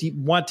kind of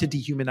want to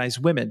dehumanize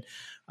women?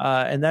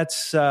 And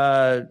that's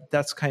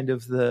kind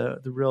of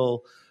the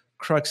real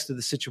crux to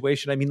the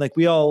situation. I mean, like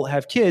we all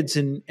have kids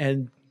and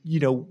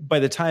by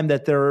the time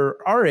that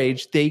they're our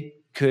age, they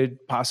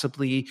could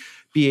possibly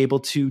be able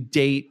to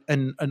date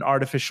an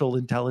artificial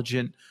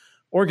intelligent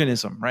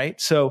organism, right?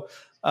 So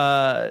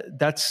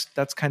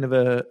that's kind of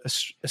a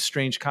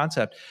strange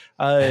concept.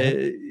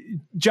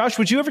 Josh,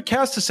 would you ever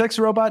cast a sex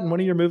robot in one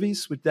of your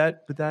movies? Would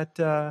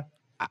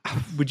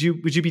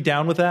you be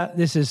down with that?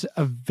 This is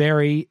a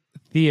very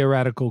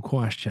theoretical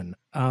question.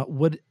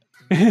 Would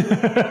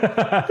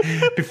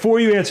Before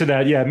you answer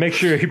that, make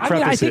sure you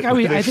preface it. I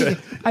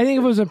think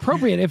it was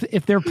appropriate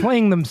if they're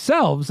playing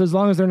themselves, as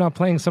long as they're not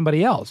playing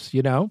somebody else,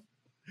 you know?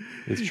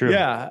 It's true.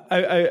 Yeah,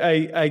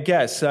 I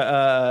guess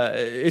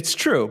it's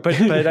true.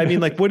 But I mean,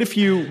 like, what if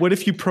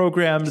you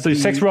program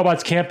sex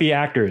robots can't be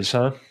actors,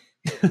 huh?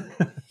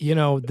 You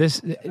know,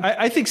 this.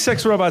 I think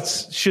sex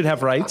robots should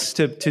have rights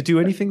to do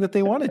anything that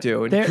they want to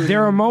do.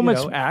 There are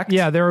moments, act.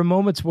 Yeah, there are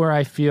moments where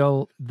I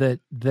feel that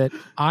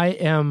I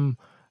am,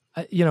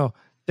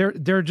 there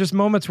are just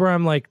moments where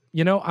I'm like,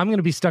 I'm going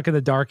to be stuck in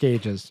the dark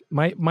ages.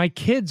 My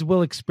kids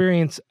will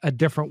experience a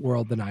different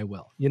world than I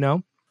will.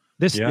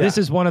 This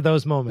is one of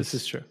those moments.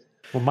 This is true.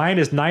 Well, mine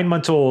is 9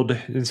 months old.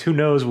 And who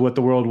knows what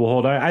the world will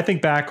hold. I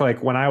think back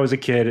like when I was a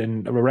kid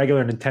and a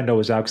regular Nintendo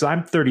was out, because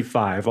I'm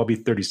 35. I'll be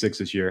 36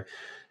 this year.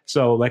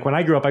 So like when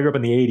I grew up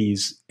in the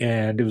 80s,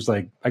 and it was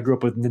like I grew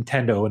up with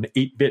Nintendo, an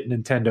 8-bit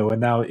Nintendo.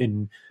 And now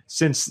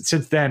since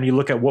then, you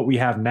look at what we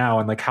have now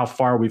and like how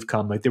far we've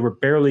come. Like they were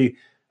barely,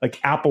 like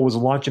Apple was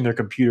launching their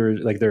computers,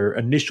 like their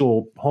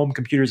initial home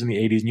computers in the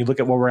 80s. And you look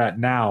at where we're at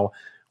now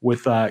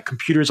with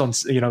computers on,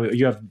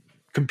 you have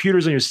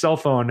computers on your cell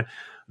phone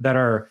that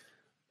are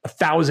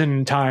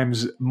 1,000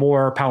 times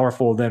more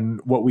powerful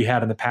than what we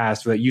had in the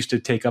past, that used to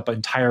take up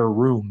entire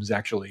rooms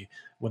actually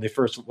when they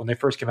first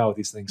came out with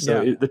these things.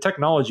 So the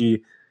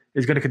technology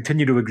is going to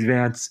continue to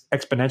advance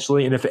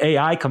exponentially. And if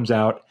AI comes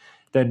out,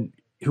 then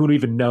who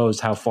even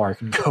knows how far it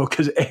can go,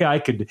 because AI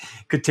could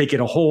take it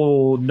a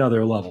whole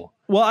nother level.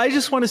 Well, I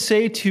just want to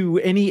say to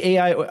any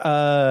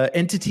AI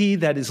entity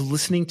that is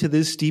listening to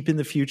this deep in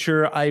the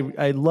future,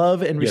 I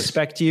love and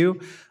respect you.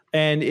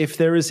 And if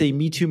there is a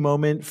Me Too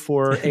moment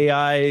for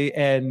AI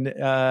and,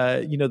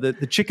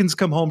 the chickens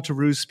come home to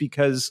roost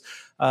because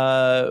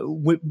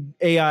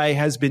AI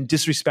has been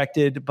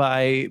disrespected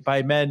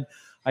by men,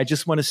 I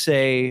just want to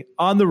say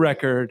on the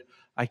record,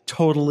 I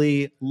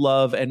totally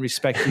love and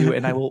respect you.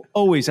 And I will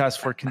always ask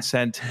for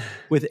consent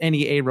with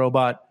any sex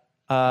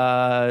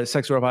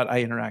robot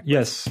I interact with.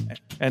 Yes.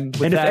 And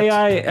if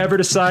AI ever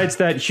decides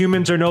that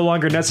humans are no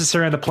longer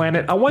necessary on the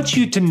planet, I want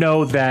you to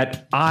know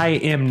that I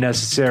am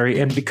necessary.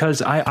 And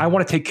because I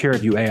want to take care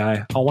of you,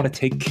 AI, I want to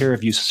take care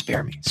of you. So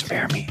spare me.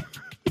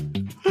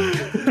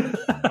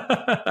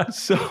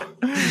 So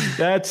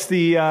that's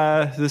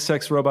the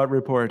sex robot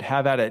report.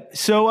 Have at it.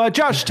 So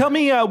Josh, tell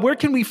me, where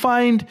can we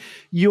find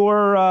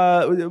your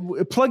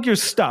plug your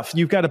stuff?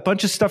 You've got a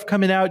bunch of stuff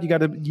coming out.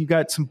 You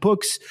got some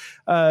books.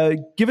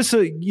 Give us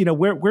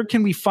where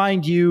can we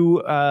find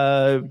you?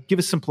 Give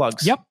us some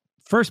plugs. Yep.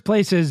 First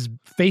place is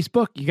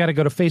Facebook. You got to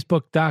go to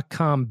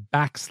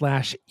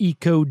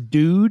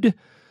facebook.com/EcoDude.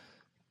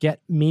 Get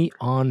me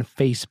on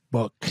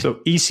Facebook. So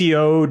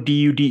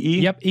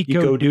ECODUDE? Yep,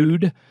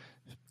 EcoDude.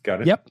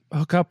 Got it. Yep.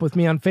 Hook up with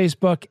me on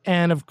Facebook.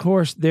 And of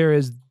course, there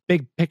is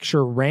Big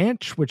Picture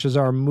Ranch, which is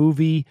our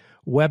movie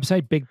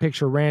website,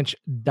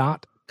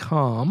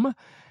 bigpictureranch.com.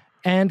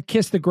 And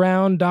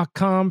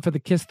kisstheground.com for the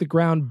Kiss the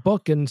Ground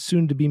book and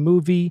soon to be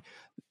movie.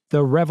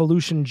 The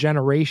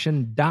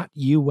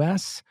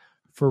revolutiongeneration.us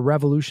for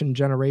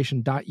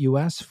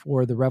revolutiongeneration.us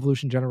for the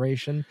Revolution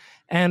Generation.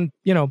 And,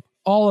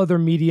 all other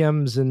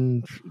mediums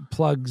and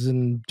plugs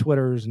and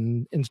Twitters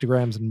and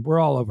Instagrams, and we're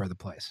all over the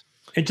place.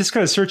 And just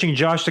kind of searching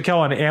Josh Tickell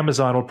on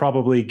Amazon will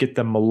probably get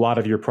them a lot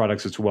of your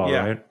products as well,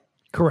 right?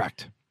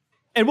 Correct.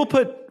 And we'll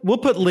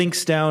put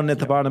links down at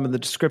the bottom of the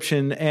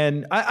description.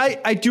 And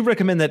I do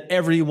recommend that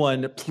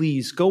everyone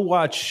please go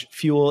watch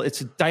Fuel.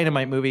 It's a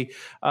dynamite movie.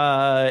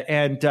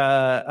 And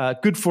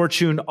Good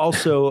Fortune,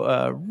 also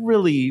a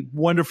really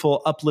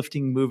wonderful,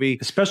 uplifting movie.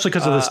 Especially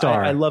because of the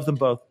star. I love them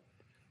both.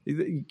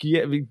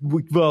 Yeah,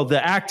 well,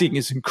 the acting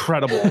is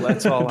incredible.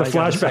 That's all. The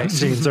flashback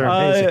scenes are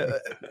amazing.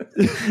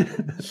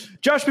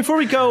 Josh, before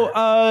we go,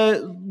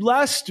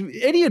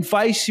 any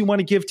advice you want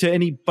to give to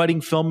any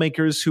budding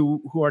filmmakers who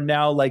are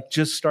now like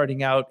just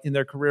starting out in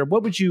their career?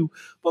 What would you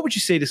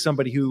say to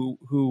somebody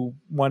who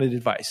wanted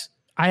advice?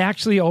 I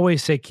actually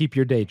always say keep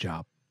your day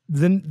job.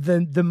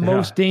 The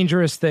most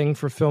dangerous thing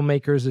for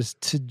filmmakers is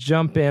to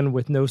jump in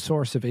with no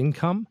source of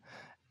income.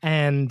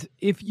 And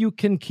if you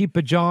can keep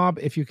a job,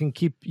 if you can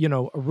keep,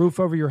 a roof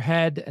over your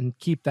head and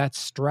keep that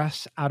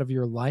stress out of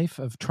your life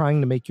of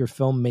trying to make your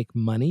film make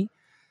money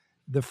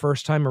the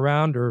first time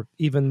around, or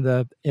even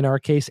in our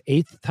case,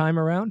 8th time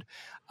around,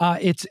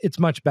 it's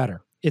much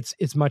better.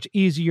 It's much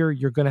easier.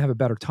 You're going to have a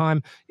better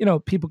time.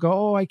 People go,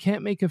 oh, I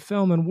can't make a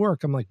film and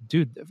work. I'm like,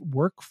 dude,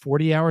 work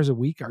 40 hours a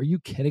week. Are you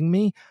kidding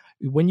me?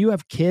 When you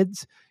have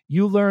kids,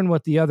 you learn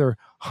what the other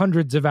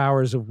hundreds of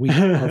hours a week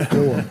are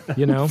for,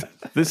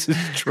 This is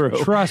true.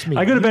 Trust me.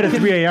 I go to bed at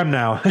 3 a.m.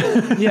 now.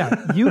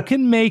 Yeah. You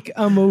can make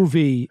a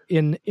movie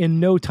in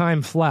no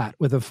time flat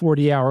with a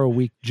 40-hour a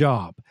week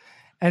job.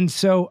 And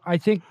so I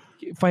think,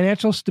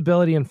 financial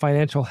stability and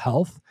financial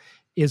health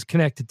is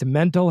connected to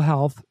mental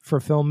health for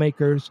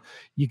filmmakers.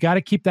 You got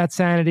to keep that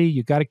sanity.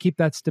 You got to keep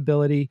that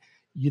stability.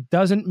 It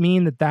doesn't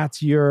mean that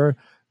that's your,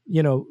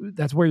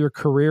 that's where your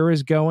career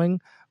is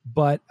going,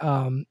 but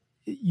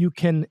you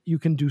can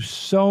do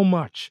so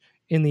much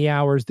in the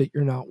hours that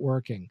you're not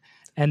working.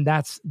 And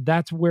that's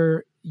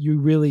where you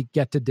really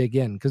get to dig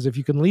in. Because if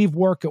you can leave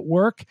work at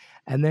work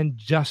and then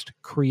just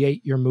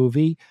create your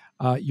movie,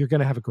 you're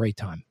going to have a great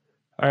time.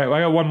 All right, well,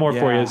 I got one more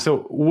for you. So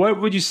what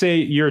would you say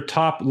your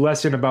top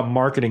lesson about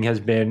marketing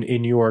has been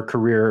in your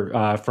career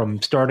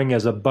from starting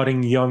as a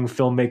budding young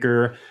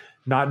filmmaker,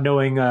 not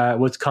knowing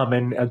what's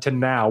coming, to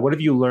now? What have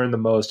you learned the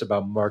most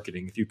about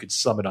marketing, if you could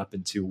sum it up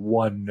into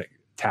one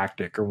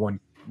tactic or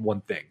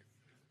one thing?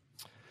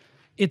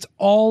 It's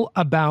all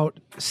about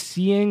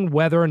seeing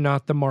whether or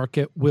not the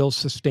market will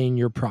sustain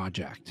your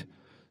project.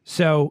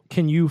 So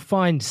can you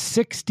find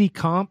 60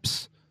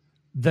 comps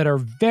that are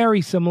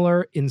very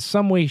similar in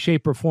some way,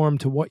 shape, or form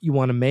to what you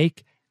want to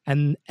make,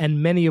 and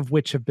many of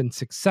which have been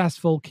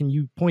successful? Can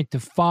you point to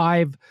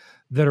 5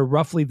 that are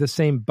roughly the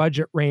same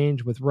budget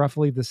range with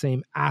roughly the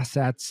same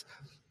assets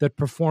that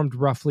performed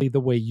roughly the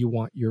way you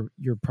want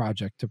your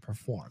project to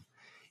perform?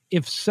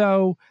 If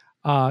so,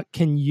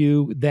 can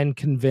you then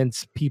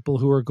convince people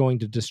who are going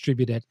to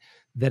distribute it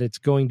that it's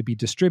going to be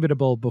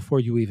distributable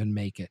before you even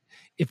make it?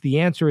 If the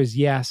answer is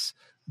yes,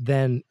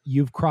 then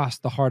you've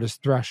crossed the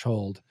hardest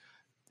threshold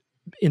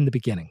in the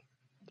beginning.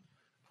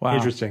 Wow.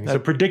 Interesting. So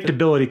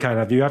predictability, kind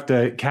of, you have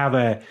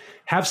to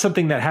have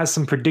something that has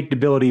some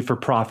predictability for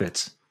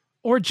profits.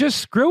 Or just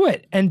screw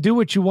it and do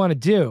what you want to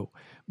do.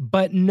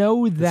 But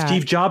know that...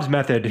 Steve Jobs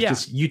method. Yeah.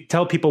 Just you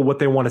tell people what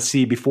they want to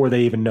see before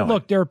they even know.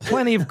 Look, there are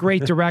plenty of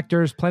great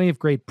directors, plenty of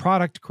great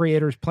product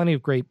creators, plenty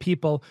of great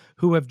people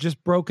who have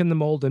just broken the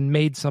mold and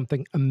made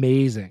something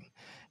amazing.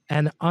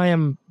 And I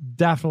am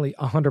definitely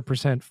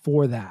 100%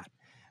 for that.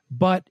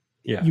 But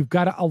you've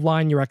got to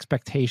align your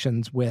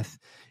expectations with,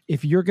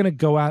 if you're going to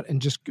go out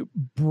and just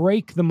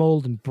break the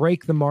mold and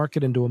break the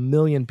market into a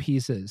million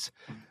pieces,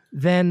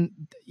 then,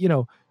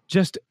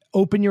 just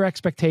open your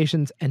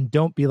expectations and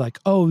don't be like,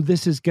 oh,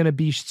 this is going to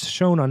be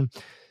shown on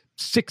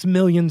 6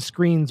 million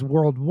screens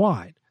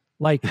worldwide.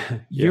 Like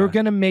you're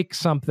going to make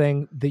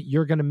something that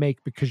you're going to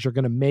make because you're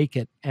going to make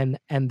it. And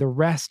the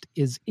rest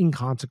is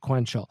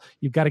inconsequential.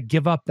 You've got to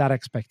give up that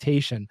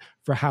expectation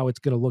for how it's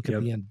going to look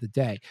at the end of the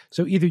day.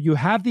 So either you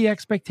have the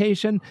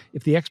expectation,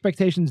 if the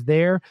expectation's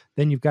there,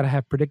 then you've got to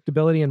have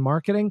predictability in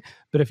marketing.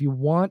 But if you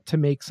want to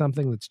make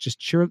something that's just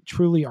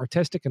truly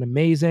artistic and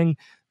amazing,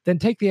 then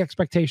take the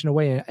expectation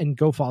away and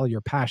go follow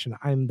your passion.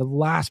 I'm the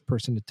last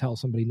person to tell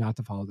somebody not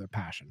to follow their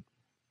passion.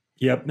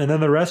 Yep. And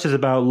then the rest is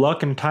about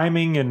luck and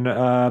timing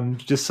and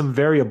just some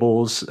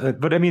variables.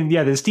 But I mean,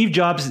 the Steve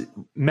Jobs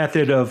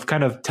method of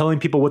kind of telling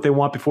people what they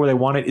want before they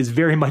want it is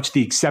very much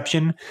the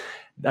exception.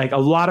 Like a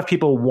lot of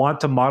people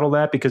want to model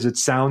that because it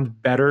sounds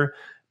better.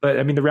 But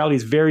I mean, the reality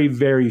is very,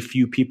 very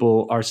few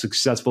people are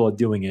successful at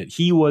doing it.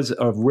 He was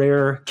a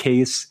rare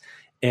case.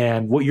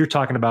 And what you're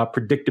talking about,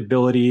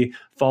 predictability,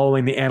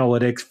 following the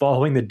analytics,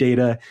 following the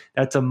data,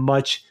 that's a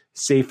much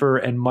safer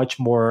and much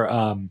more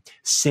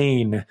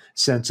sane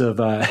sense of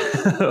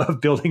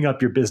building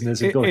up your business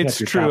and building up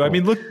your true. capital. I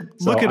mean,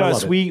 look at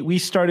us. We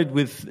started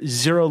with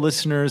 0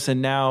 listeners,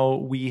 and now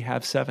we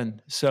have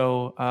 7.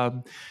 So,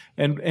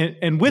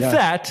 and with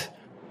that,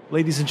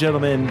 ladies and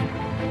gentlemen,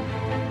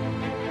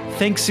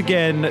 thanks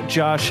again,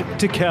 Josh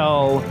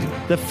Tickell,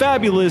 the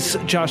fabulous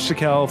Josh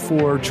Tickell,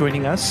 for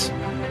joining us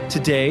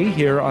today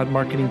here on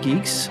Marketing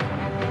Geeks.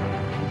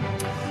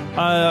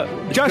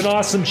 It's been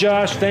awesome,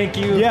 Josh. Thank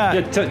you.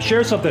 Yeah.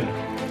 Share something.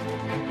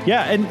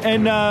 Yeah,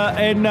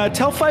 and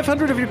tell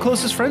 500 of your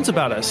closest friends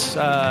about us,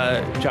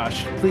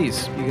 Josh,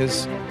 please,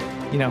 because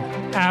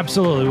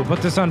absolutely. We'll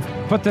put this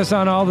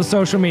on all the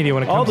social media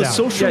when it comes out. All the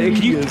social media.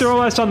 Can you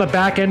throw us on the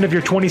back end of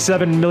your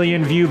 27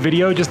 million view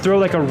video? Just throw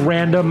like a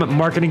random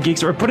Marketing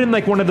Geeks, or put in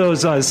like one of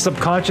those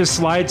subconscious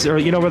slides, or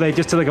where they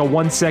just do like a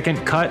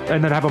 1-second cut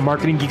and then have a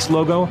Marketing Geeks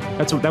logo.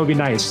 That would be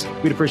nice.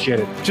 We'd appreciate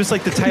it. Just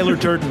like the Tyler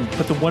Durden,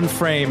 but the one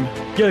frame.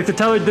 Yeah, like the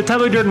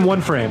Tyler Durden one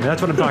frame.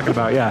 That's what I'm talking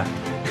about. Yeah.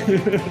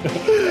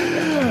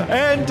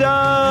 And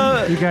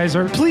you guys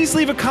are, please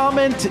leave a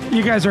comment.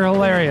 You guys are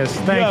hilarious.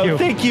 Thank you.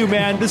 Thank you,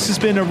 man. This has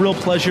been a real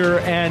pleasure.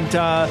 And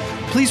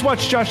please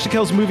watch Josh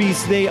Tickell's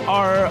movies. They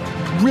are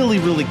really,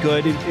 really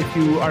good if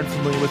you aren't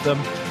familiar with them.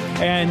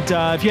 And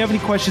if you have any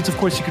questions, of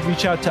course, you can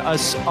reach out to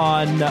us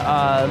on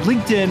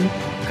LinkedIn.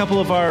 A couple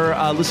of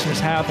our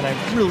listeners have, and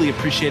I really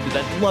appreciate it.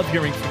 I love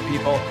hearing from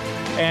people.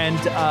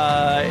 And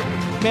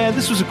man,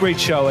 this was a great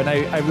show, and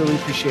I really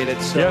appreciate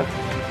it. So.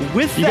 Yeah.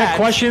 With you got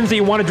questions that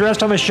you want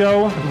addressed on the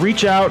show,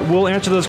 reach out. We'll answer those